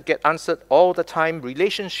 Prayers do not get answered all the time.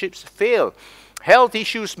 Relationships fail. Health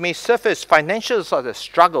issues may surface. Financials are the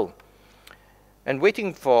struggle. And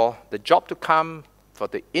waiting for the job to come, for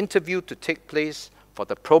the interview to take place, for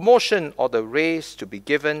the promotion or the raise to be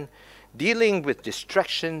given, dealing with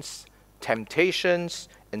distractions, temptations,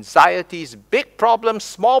 anxieties, big problems,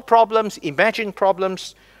 small problems, imagined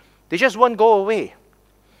problems, they just won't go away.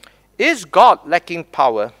 Is God lacking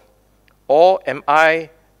power, or am I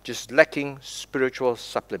just lacking spiritual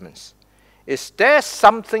supplements? Is there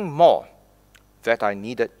something more that I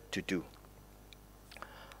needed to do?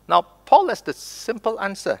 Now, Paul has the simple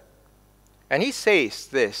answer. And he says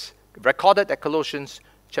this, recorded at Colossians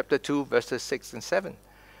chapter 2, verses 6 and 7.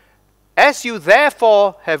 As you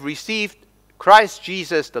therefore have received Christ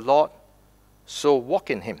Jesus the Lord, so walk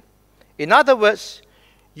in him. In other words,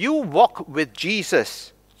 you walk with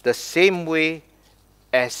Jesus the same way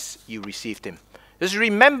as you received him. Just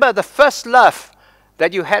remember the first love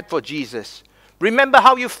that you had for Jesus. Remember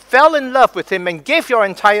how you fell in love with him and gave your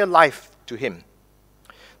entire life to him.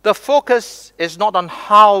 The focus is not on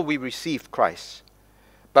how we receive Christ,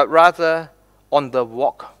 but rather on the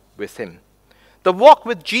walk with him. The walk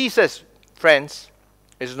with Jesus, friends,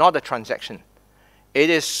 is not a transaction. It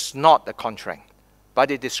is not a contract, but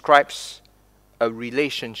it describes a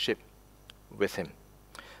relationship with him.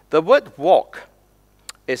 The word walk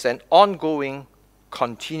is an ongoing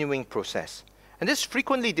continuing process. And this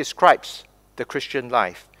frequently describes the Christian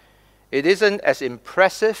life. It isn't as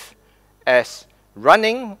impressive as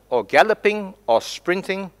running or galloping or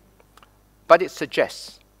sprinting, but it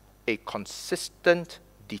suggests a consistent,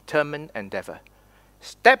 determined endeavor,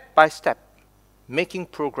 step by step, making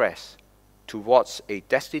progress towards a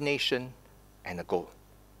destination and a goal.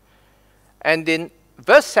 And in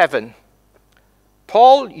verse 7,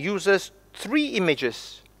 Paul uses 3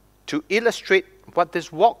 images to illustrate what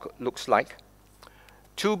this walk looks like: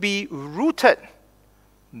 to be rooted,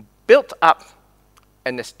 built up,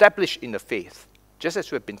 and established in the faith, just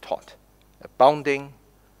as we've been taught, abounding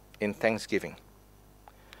in thanksgiving.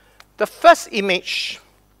 The first image,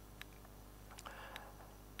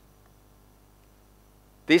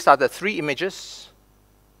 these are the 3 images,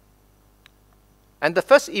 and the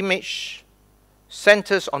first image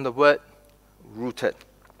centers on the word rooted.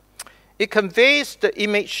 It conveys the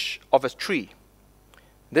image of a tree.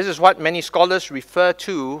 This is what many scholars refer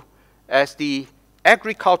to as the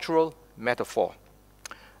agricultural metaphor.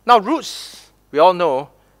 Now, roots, we all know,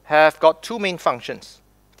 have got 2 main functions.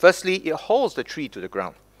 Firstly, it holds the tree to the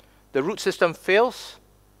ground. The root system fails,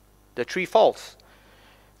 the tree falls.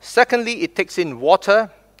 Secondly, it takes in water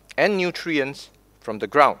and nutrients from the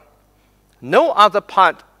ground. No other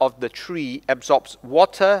part of the tree absorbs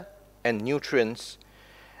water and nutrients,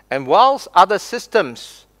 and whilst other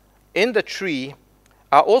systems in the tree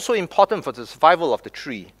are also important for the survival of the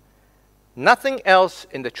tree, nothing else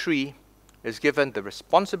in the tree is given the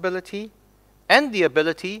responsibility and the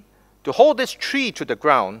ability to hold this tree to the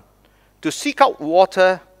ground, to seek out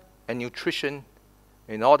water and nutrition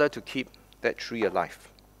in order to keep that tree alive.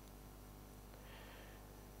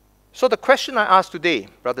 So the question I ask today,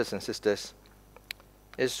 brothers and sisters,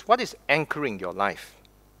 is what is anchoring your life?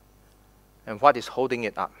 And what is holding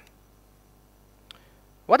it up?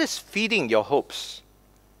 What is feeding your hopes?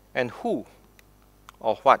 And who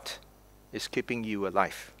or what is keeping you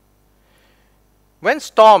alive? When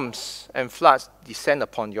storms and floods descend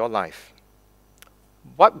upon your life,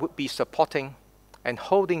 what would be supporting and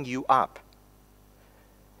holding you up?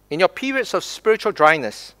 In your periods of spiritual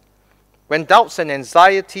dryness, when doubts and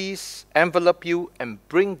anxieties envelop you and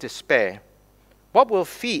bring despair, what will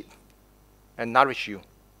feed and nourish you?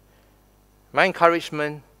 My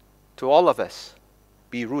encouragement to all of us,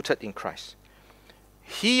 be rooted in Christ.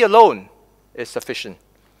 He alone is sufficient.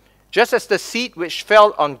 Just as the seed which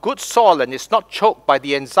fell on good soil and is not choked by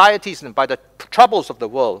the anxieties and by the troubles of the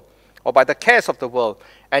world or by the cares of the world,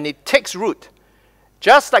 and it takes root,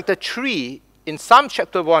 just like the tree in Psalm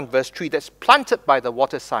chapter 1 verse 3 that's planted by the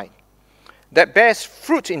waterside, that bears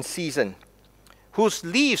fruit in season, whose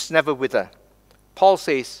leaves never wither, Paul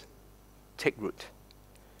says, take root.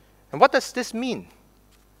 And what does this mean?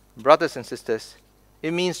 Brothers and sisters,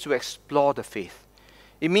 it means to explore the faith.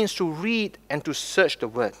 It means to read and to search the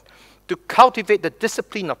Word, to cultivate the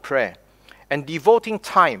discipline of prayer, and devoting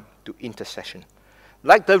time to intercession.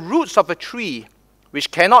 Like the roots of a tree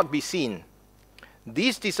which cannot be seen,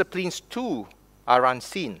 these disciplines too are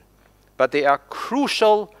unseen, but they are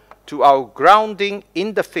crucial to our grounding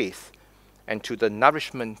in the faith and to the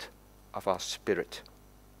nourishment of our spirit.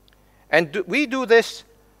 And we do this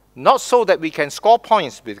not so that we can score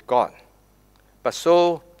points with God, but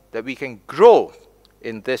so that we can grow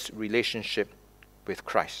in this relationship with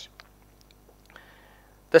Christ.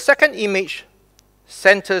 The second image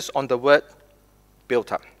centers on the word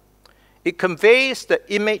built up. It conveys the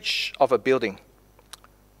image of a building.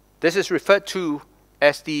 This is referred to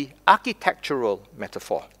as the architectural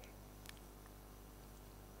metaphor.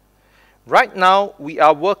 Right now, we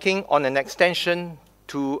are working on an extension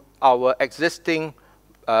to our existing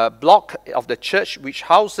block of the church, which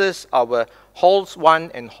houses our halls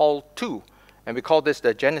 1 and hall 2, and we call this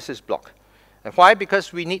the Genesis block. And why?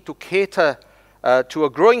 Because we need to cater to a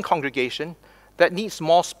growing congregation that needs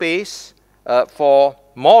more space for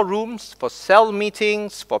more rooms, for cell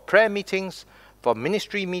meetings, for prayer meetings, for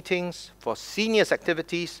ministry meetings, for seniors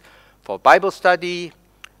activities, for Bible study,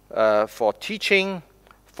 for teaching,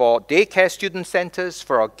 for daycare student centers,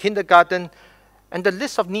 for our kindergarten, and the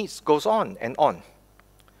list of needs goes on and on.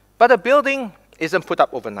 But a building isn't put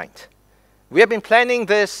up overnight. We have been planning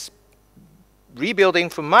this rebuilding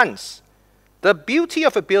for months. The beauty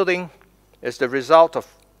of a building is the result of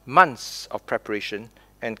months of preparation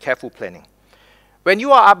and careful planning. When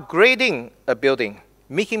you are upgrading a building,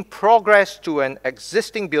 making progress to an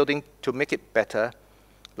existing building to make it better,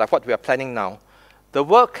 like what we are planning now, the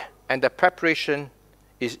work and the preparation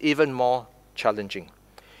is even more challenging.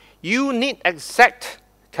 You need exact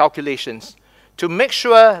calculations to make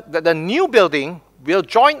sure that the new building will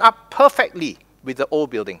join up perfectly with the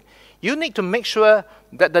old building. You need to make sure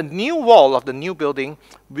that the new wall of the new building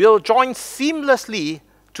will join seamlessly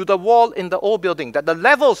to the wall in the old building, that the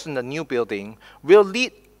levels in the new building will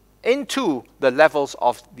lead into the levels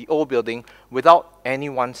of the old building without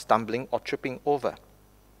anyone stumbling or tripping over.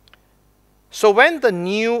 So when the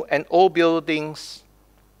new and old buildings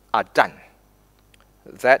are done,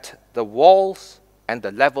 that the walls and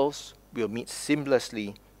the levels will meet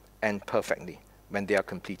seamlessly and perfectly when they are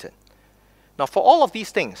completed. Now, for all of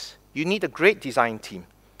these things, you need a great design team.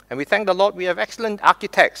 And we thank the Lord we have excellent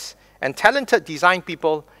architects and talented design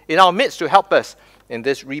people in our midst to help us in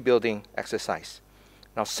this rebuilding exercise.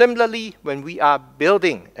 Now, similarly, when we are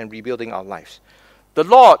building and rebuilding our lives, the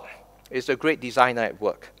Lord is a great designer at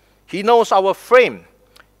work. He knows our frame.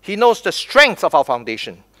 He knows the strength of our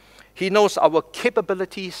foundation. He knows our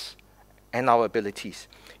capabilities and our abilities.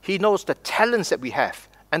 He knows the talents that we have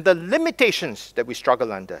and the limitations that we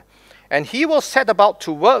struggle under. And He will set about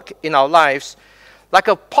to work in our lives like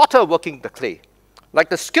a potter working the clay, like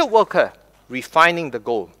the skilled worker refining the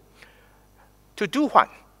gold. To do what?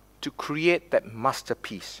 To create that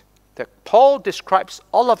masterpiece that Paul describes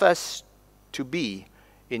all of us to be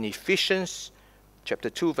in Ephesians chapter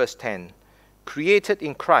 2, verse 10, created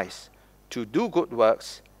in Christ to do good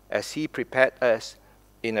works as He prepared us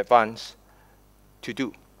in advance to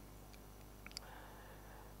do.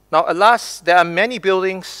 Now, alas, there are many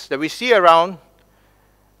buildings that we see around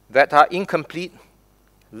that are incomplete,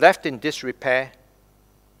 left in disrepair,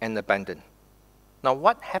 and abandoned. Now,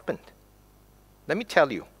 what happened? Let me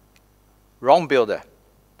tell you. Wrong builder,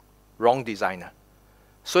 wrong designer.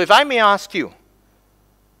 So if I may ask you,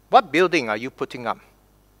 what building are you putting up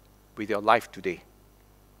with your life today?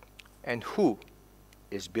 And who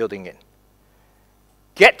is building it?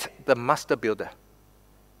 Get the master builder.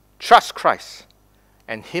 Trust Christ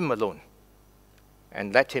and Him alone,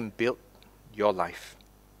 and let Him build your life.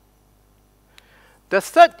 The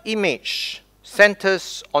third image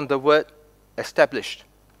centers on the word established.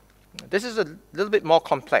 This is a little bit more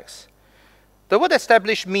complex. The word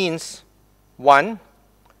established means, one,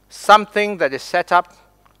 something that is set up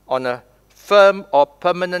on a firm or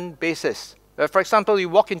permanent basis. For example, you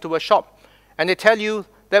walk into a shop and they tell you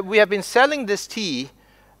that we have been selling this tea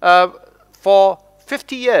for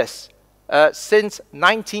 50 years, since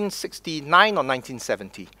 1969 or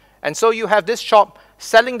 1970. And so you have this shop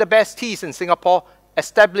selling the best teas in Singapore,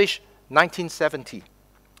 established 1970.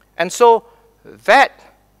 And so that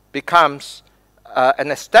becomes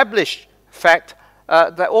an established fact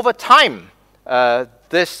that over time,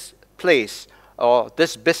 this place or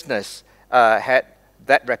this business had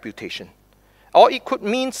that reputation. Or it could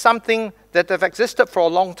mean something that have existed for a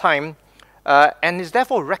long time and is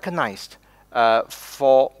therefore recognized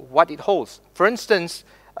for what it holds. For instance,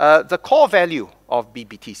 the core value of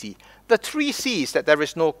BBTC, the 3 C's, that there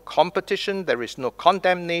is no competition, there is no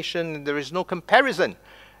condemnation, there is no comparison.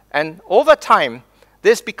 And over time,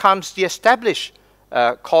 this becomes the established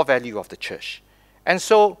core value of the church. And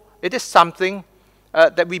so it is something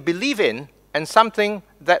that we believe in and something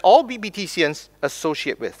that all BBTCians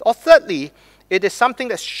associate with. Or thirdly, it is something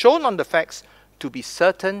that's shown on the facts to be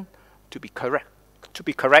certain, to be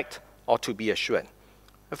correct, or to be assured.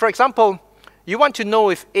 For example, you want to know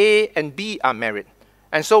if A and B are married.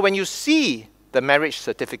 And so when you see the marriage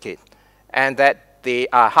certificate and that they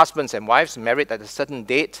are husbands and wives married at a certain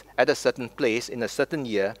date, at a certain place, in a certain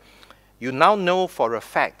year, you now know for a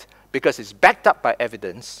fact, because it's backed up by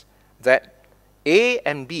evidence, that A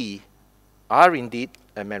and B are indeed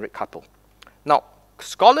a married couple. Now,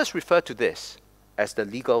 scholars refer to this as the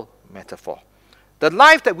legal metaphor. The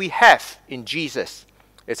life that we have in Jesus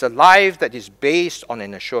is a life that is based on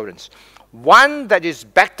an assurance, one that is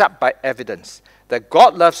backed up by evidence that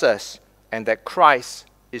God loves us and that Christ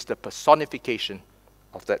is the personification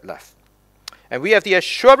of that love. And we have the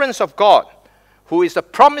assurance of God, who is the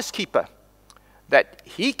promise keeper, that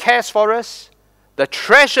He cares for us. The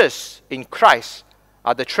treasures in Christ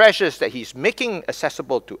are the treasures that He's making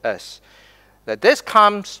accessible to us. That this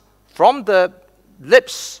comes from the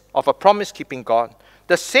lips of a promise-keeping God,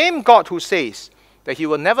 the same God who says that He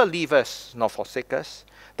will never leave us nor forsake us,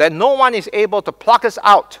 that no one is able to pluck us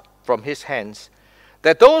out from His hands,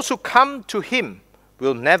 that those who come to Him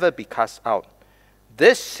will never be cast out.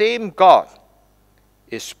 This same God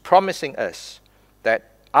is promising us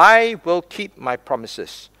that I will keep my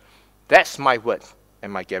promises. That's my word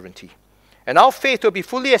and my guarantee. And our faith will be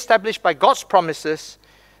fully established by God's promises,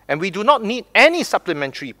 and we do not need any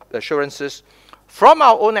supplementary assurances from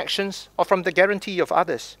our own actions or from the guarantee of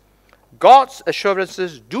others. God's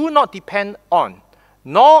assurances do not depend on,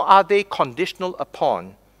 nor are they conditional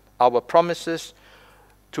upon, our promises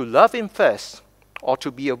to love Him first or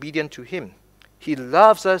to be obedient to Him. He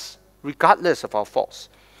loves us regardless of our faults.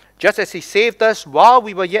 Just as He saved us while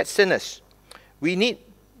we were yet sinners, we need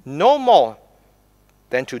no more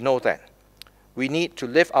than to know that. We need to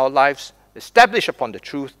live our lives established upon the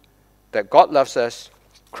truth that God loves us,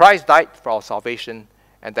 Christ died for our salvation,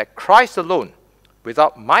 and that Christ alone,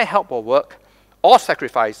 without my help or work or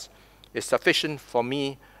sacrifice, is sufficient for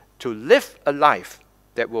me to live a life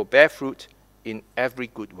that will bear fruit in every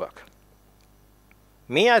good work.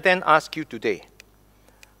 May I then ask you today,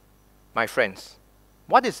 my friends,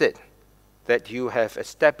 what is it that you have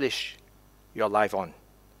established your life on?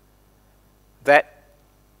 That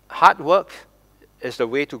hard work is the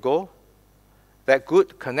way to go? That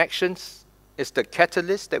good connections is the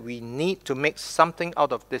catalyst that we need to make something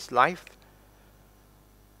out of this life?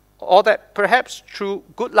 Or that perhaps through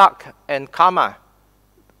good luck and karma,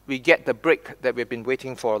 we get the break that we've been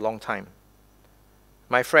waiting for a long time?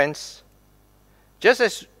 My friends, just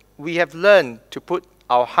as we have learned to put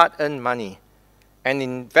our hard-earned money and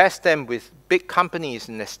invest them with big companies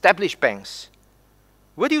and established banks,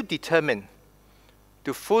 will you determine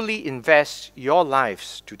to fully invest your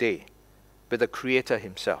lives today with the Creator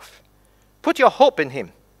Himself? Put your hope in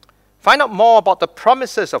Him. Find out more about the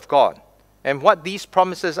promises of God and what these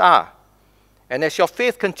promises are. And as your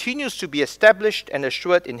faith continues to be established and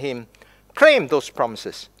assured in Him, claim those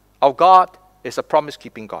promises. Our God is a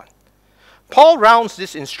promise-keeping God. Paul rounds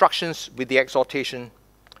these instructions with the exhortation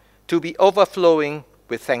to be overflowing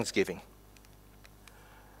with thanksgiving.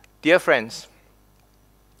 Dear friends,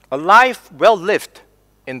 a life well lived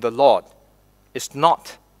in the Lord is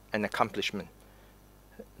not an accomplishment,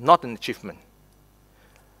 not an achievement,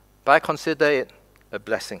 but I consider it a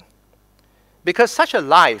blessing. Because such a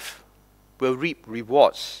life will reap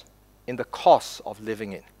rewards in the course of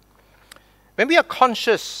living it. When we are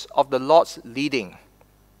conscious of the Lord's leading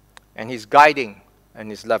and His guiding and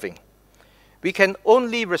His loving, we can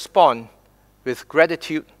only respond with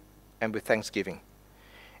gratitude and with thanksgiving.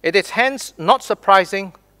 It is hence not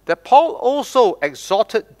surprising that Paul also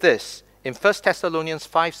exhorted this in 1 Thessalonians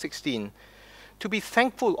 5:16, to be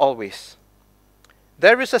thankful always.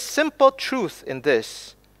 There is a simple truth in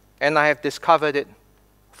this, and I have discovered it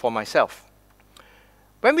for myself.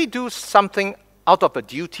 When we do something out of a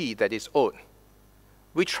duty that is owed,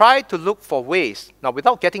 we try to look for ways, now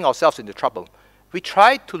without getting ourselves into trouble, we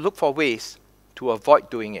try to look for ways to avoid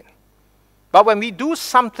doing it. But when we do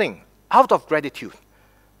something out of gratitude,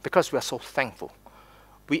 because we are so thankful,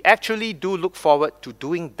 we actually do look forward to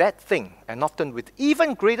doing that thing, and often with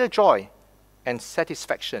even greater joy and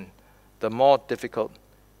satisfaction, the more difficult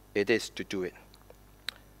it is to do it.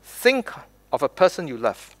 Think of a person you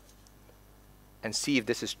love and see if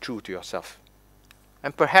this is true to yourself.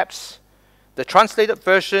 And perhaps the translated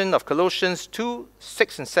version of Colossians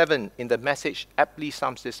 2:6 and 7 in the Message aptly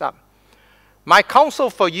sums this up. My counsel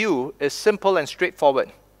for you is simple and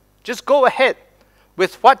straightforward. Just go ahead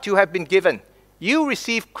with what you have been given. You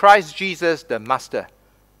receive Christ Jesus the Master.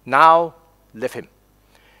 Now live Him.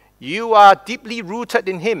 You are deeply rooted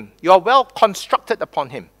in Him. You are well constructed upon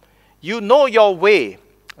Him. You know your way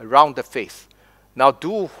around the faith. Now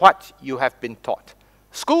do what you have been taught.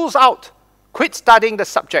 School's out. Quit studying the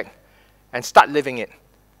subject and start living it.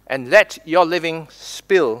 And let your living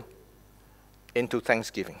spill into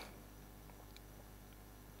thanksgiving.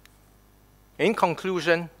 In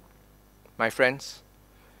conclusion, my friends,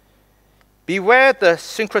 beware the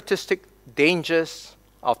syncretistic dangers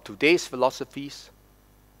of today's philosophies,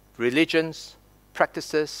 religions,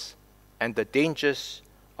 practices, and the dangers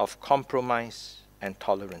of compromise and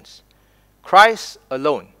tolerance. Christ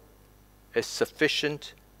alone is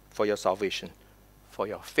sufficient for your salvation, for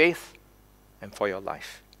your faith, and for your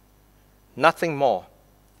life. Nothing more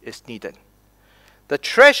is needed. The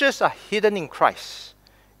treasures are hidden in Christ.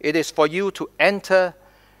 It is for you to enter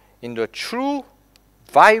into a true,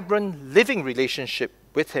 vibrant, living relationship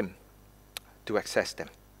with Him to access them.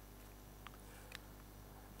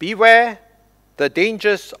 Beware the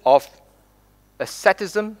dangers of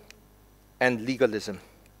asceticism and legalism.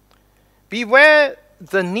 Beware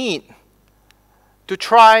the need to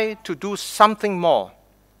try to do something more,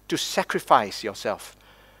 to sacrifice yourself.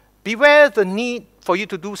 Beware the need for you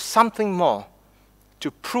to do something more to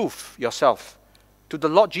prove yourself to the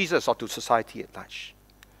Lord Jesus or to society at large.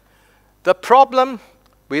 The problem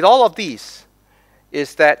with all of these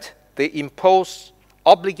is that they impose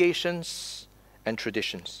obligations and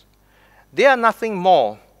traditions. They are nothing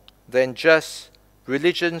more than just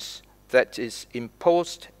religions that is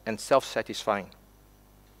imposed and self-satisfying.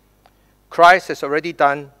 Christ has already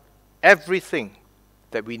done everything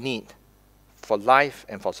that we need for life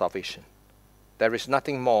and for salvation. There is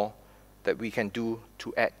nothing more that we can do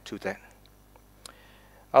to add to that.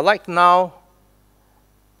 I'd like now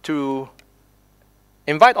to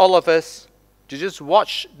invite all of us to just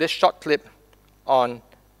watch this short clip on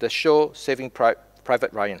the show Saving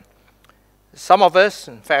Private Ryan. Some of us,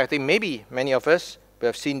 in fact I think maybe many of us, we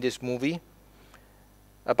have seen this movie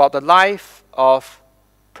about the life of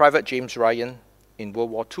Private James Ryan in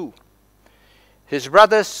World War II. His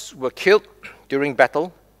brothers were killed during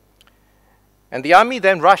battle, and the army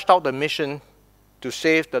then rushed out the mission to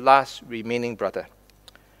save the last remaining brother.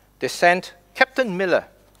 They sent Captain Miller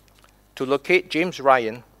to locate James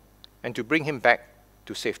Ryan and to bring him back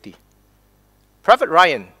to safety. Private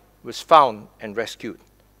Ryan was found and rescued,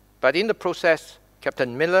 but in the process,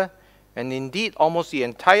 Captain Miller and indeed almost the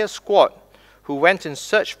entire squad who went in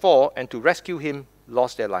search for and to rescue him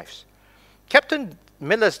lost their lives. Captain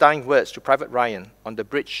Miller's dying words to Private Ryan on the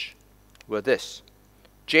bridge were this: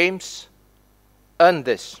 "James, earn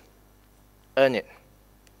this, earn it."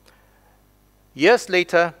 Years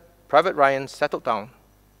later, Private Ryan settled down,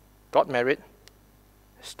 got married,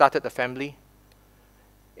 started a family.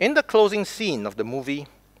 In the closing scene of the movie,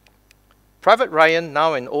 Private Ryan,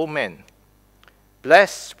 now an old man,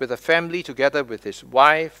 blessed with a family together with his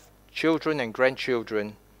wife, children and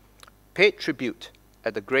grandchildren, paid tribute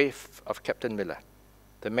at the grave of Captain Miller,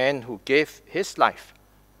 the man who gave his life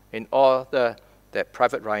in order that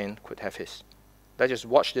Private Ryan could have his. Let's just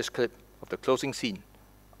watch this clip of the closing scene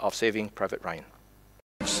of Saving Private Ryan.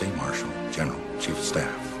 Sea Marshal, General, Chief of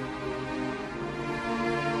Staff.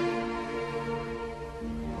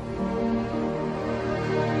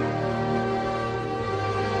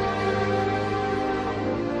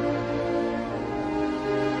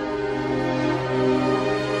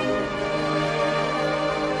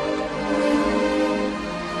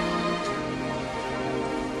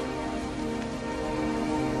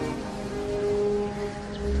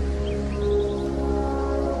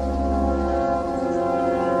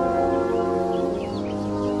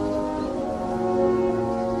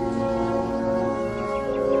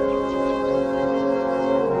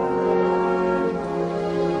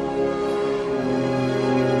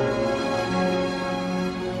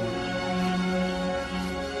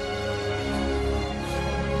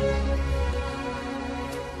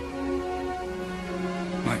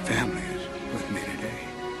 My family is with me today.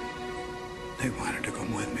 They wanted to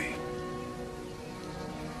come with me.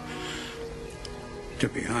 To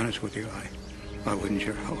be honest with you, I wasn't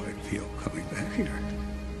sure how I'd feel coming back here.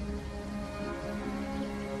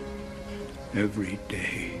 Every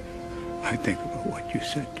day, I think about what you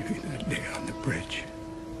said to me that day on the bridge.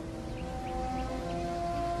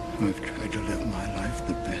 I've tried to live my life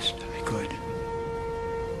the best I could.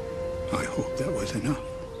 I hope that was enough.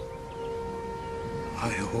 I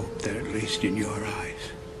hope that at least in your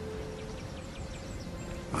eyes,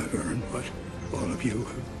 I've earned what all of you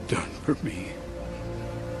have done for me.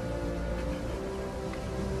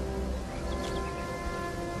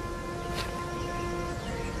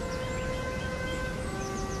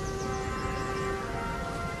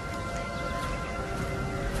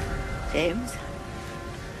 James,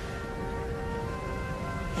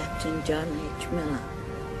 Captain John H. Miller.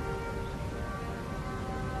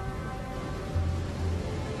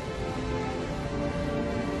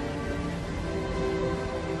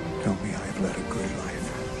 Tell me I've led a good life.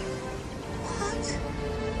 What?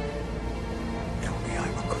 Tell me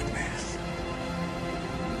I'm a good man.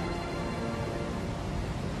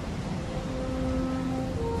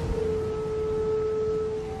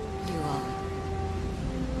 You are.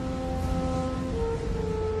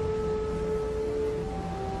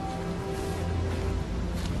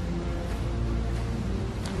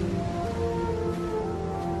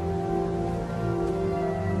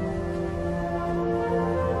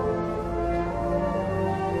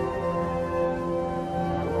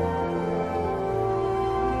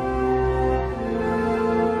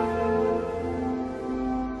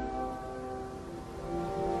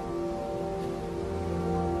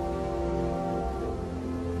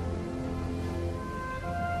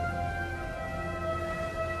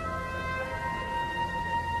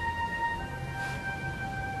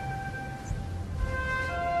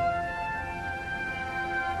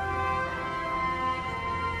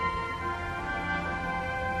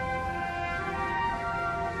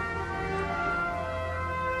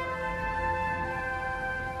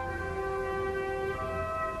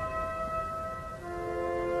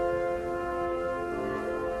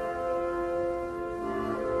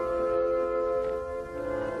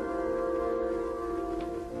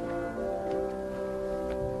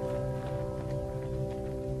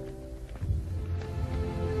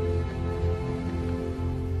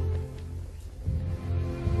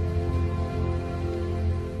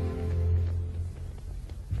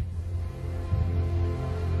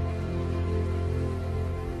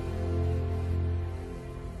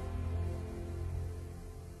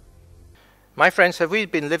 My friends, have we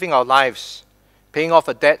been living our lives paying off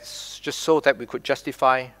our debts just so that we could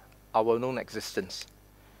justify our own existence?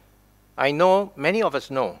 I know, many of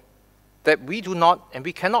us know, that we do not and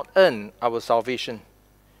we cannot earn our salvation.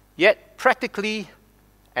 Yet, practically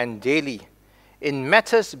and daily, in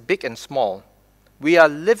matters big and small, we are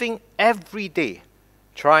living every day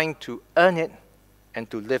trying to earn it and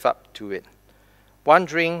to live up to it,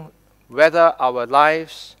 wondering whether our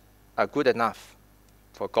lives are good enough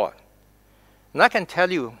for God. And I can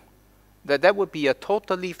tell you that that would be a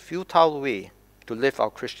totally futile way to live our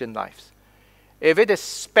Christian lives, if it is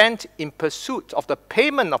spent in pursuit of the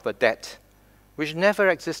payment of a debt which never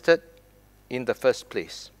existed in the first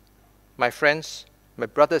place. My friends, my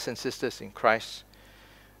brothers and sisters in Christ,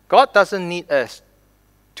 God doesn't need us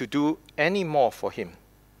to do any more for Him,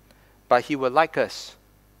 but He would like us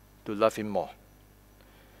to love Him more.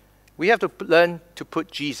 We have to learn to put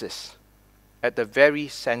Jesus at the very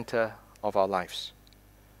center of our lives.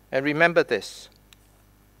 And remember this: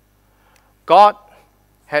 God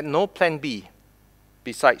had no plan B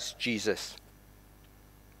besides Jesus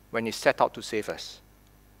when He set out to save us.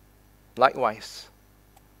 Likewise,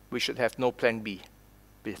 we should have no plan B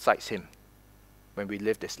besides Him when we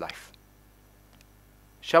live this life.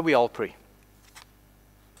 Shall we all pray?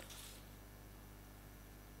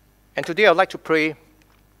 And today I'd like to pray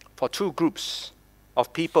for two groups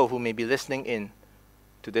of people who may be listening in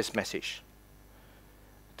to this message.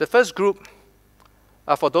 The first group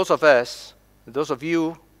are for those of us, those of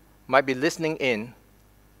you might be listening in,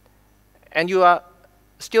 and you are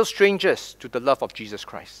still strangers to the love of Jesus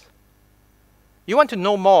Christ. You want to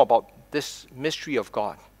know more about this mystery of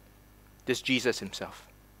God, this Jesus Himself.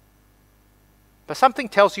 But something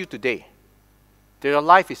tells you today that your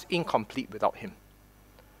life is incomplete without Him.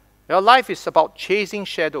 Your life is about chasing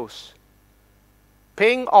shadows,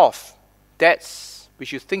 paying off debts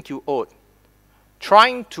which you think you owed,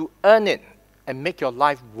 trying to earn it and make your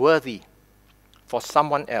life worthy for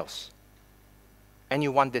someone else. And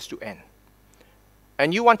you want this to end.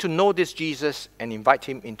 And you want to know this Jesus and invite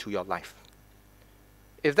Him into your life.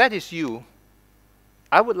 If that is you,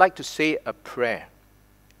 I would like to say a prayer.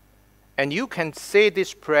 And you can say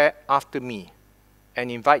this prayer after me and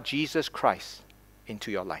invite Jesus Christ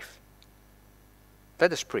into your life.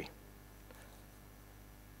 Let us pray.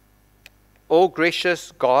 Oh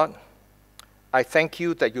gracious God, I thank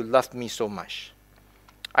You that You loved me so much.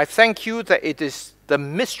 I thank You that it is the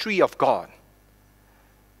mystery of God,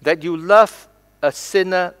 that You love a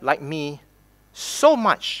sinner like me so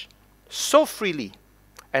much, so freely,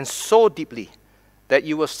 and so deeply, that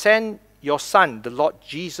You will send Your Son, the Lord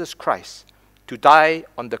Jesus Christ, to die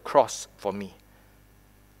on the cross for me.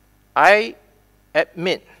 I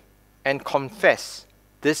admit and confess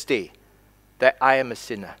this day that I am a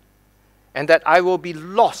sinner and that I will be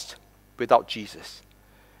lost without Jesus.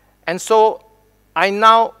 And so I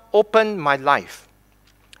now open my life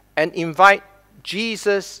and invite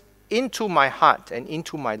Jesus into my heart and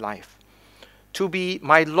into my life to be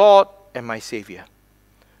my Lord and my Savior,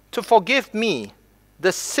 to forgive me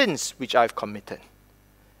the sins which I've committed,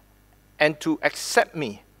 and to accept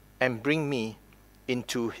me and bring me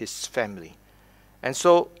into His family. And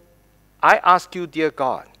so I ask You, dear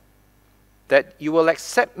God, that You will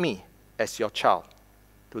accept me as Your child,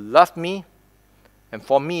 to love me, and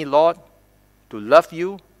for me, Lord, to love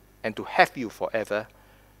You and to have You forever.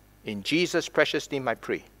 In Jesus' precious name I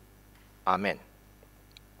pray. Amen.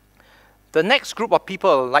 The next group of people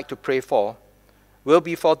I would like to pray for will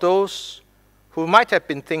be for those who might have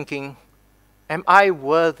been thinking, am I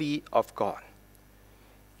worthy of God?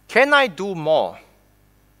 Can I do more?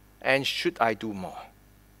 And should I do more?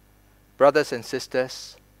 Brothers and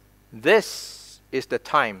sisters, this is the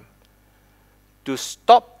time to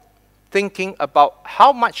stop thinking about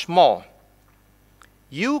how much more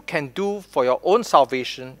you can do for your own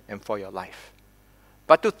salvation and for your life,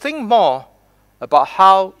 but to think more about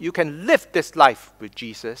how you can live this life with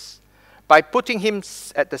Jesus by putting Him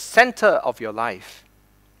at the center of your life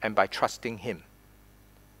and by trusting Him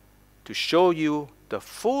to show you the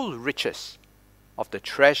full riches of the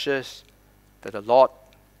treasures that the Lord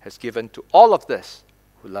has given to all of us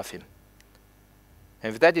who love Him.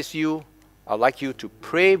 And if that is you, I'd like you to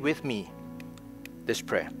pray with me this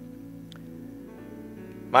prayer.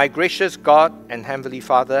 My gracious God and Heavenly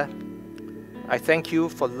Father, I thank You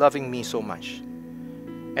for loving me so much.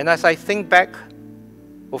 And as I think back,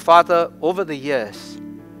 oh Father, over the years,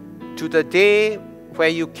 to the day where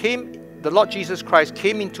You came, the Lord Jesus Christ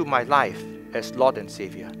came into my life as Lord and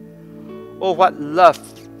Savior. Oh, what love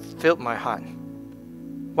filled my heart.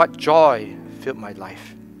 What joy filled my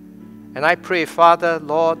life. And I pray, Father,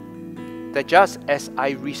 Lord, that just as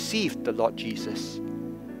I received the Lord Jesus,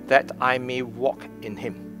 that I may walk in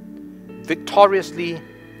Him, victoriously,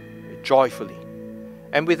 joyfully,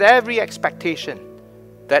 and with every expectation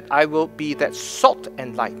that I will be that salt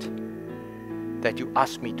and light that you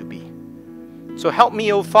ask me to be. So help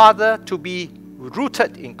me, O Father, to be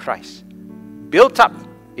rooted in Christ, built up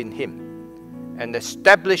in Him, and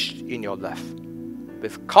established in your love,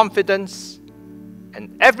 with confidence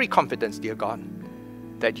and every confidence, dear God,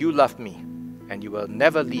 that you love me and you will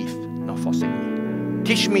never leave nor forsake me.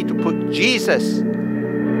 Teach me to put Jesus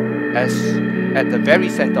as at the very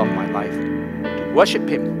center of my life, to worship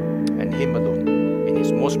Him and Him alone. In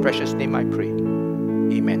His most precious name I pray.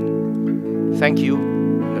 Amen. Thank you.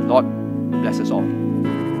 The Lord bless us all.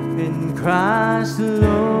 In Christ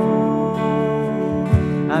alone,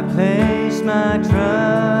 I place my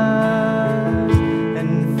trust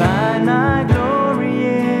and find my glory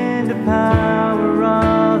in the power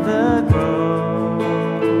of the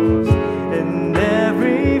cross. And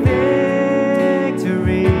every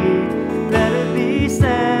victory, let it be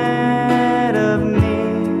said of me,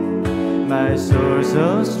 my source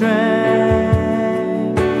of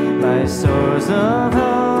strength, my source of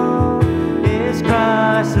hope is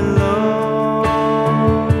Christ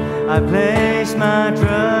alone. I place my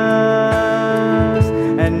trust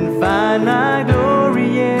and find my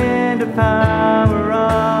glory in the power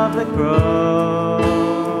of the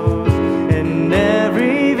cross. In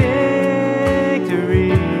every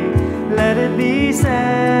victory, let it be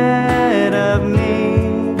said of me,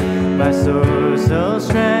 my source of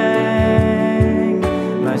strength,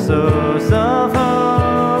 my source of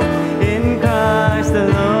hope in Christ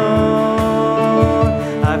alone.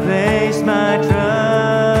 I place my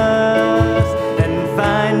trust and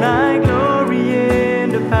find my glory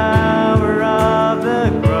in the power of the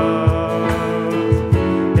cross.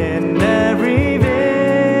 In every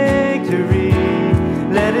victory,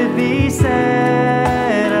 let it be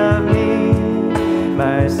said of me,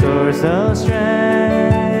 my source of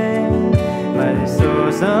strength, my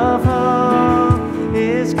source of hope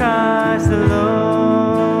is Christ alone.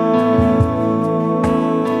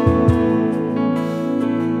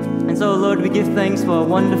 And so, Lord, we give thanks for a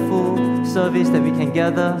wonderful service that we can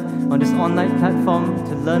gather on this online platform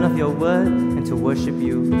to learn of your word and to worship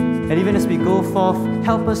you. And even as we go forth,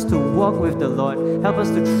 help us to walk with the Lord. Help us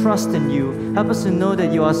to trust in you. Help us to know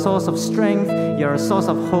that you are a source of strength, you are a source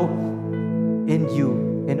of hope in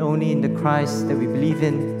you and only in the Christ that we believe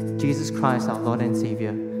in, Jesus Christ, our Lord and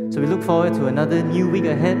Savior. So we look forward to another new week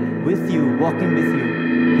ahead with you, walking with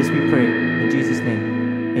you. This we pray in Jesus'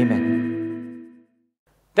 name. Amen.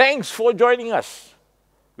 Thanks for joining us.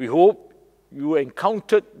 We hope you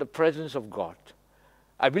encountered the presence of God.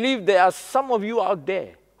 I believe there are some of you out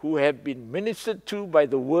there who have been ministered to by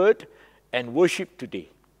the word and worship today.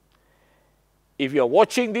 If you are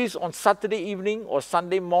watching this on Saturday evening or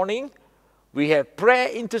Sunday morning, we have prayer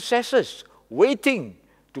intercessors waiting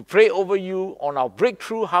to pray over you on our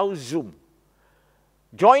Breakthrough House Zoom.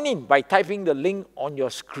 Join in by typing the link on your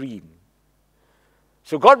screen.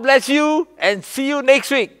 So God bless you and see you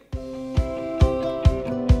next week.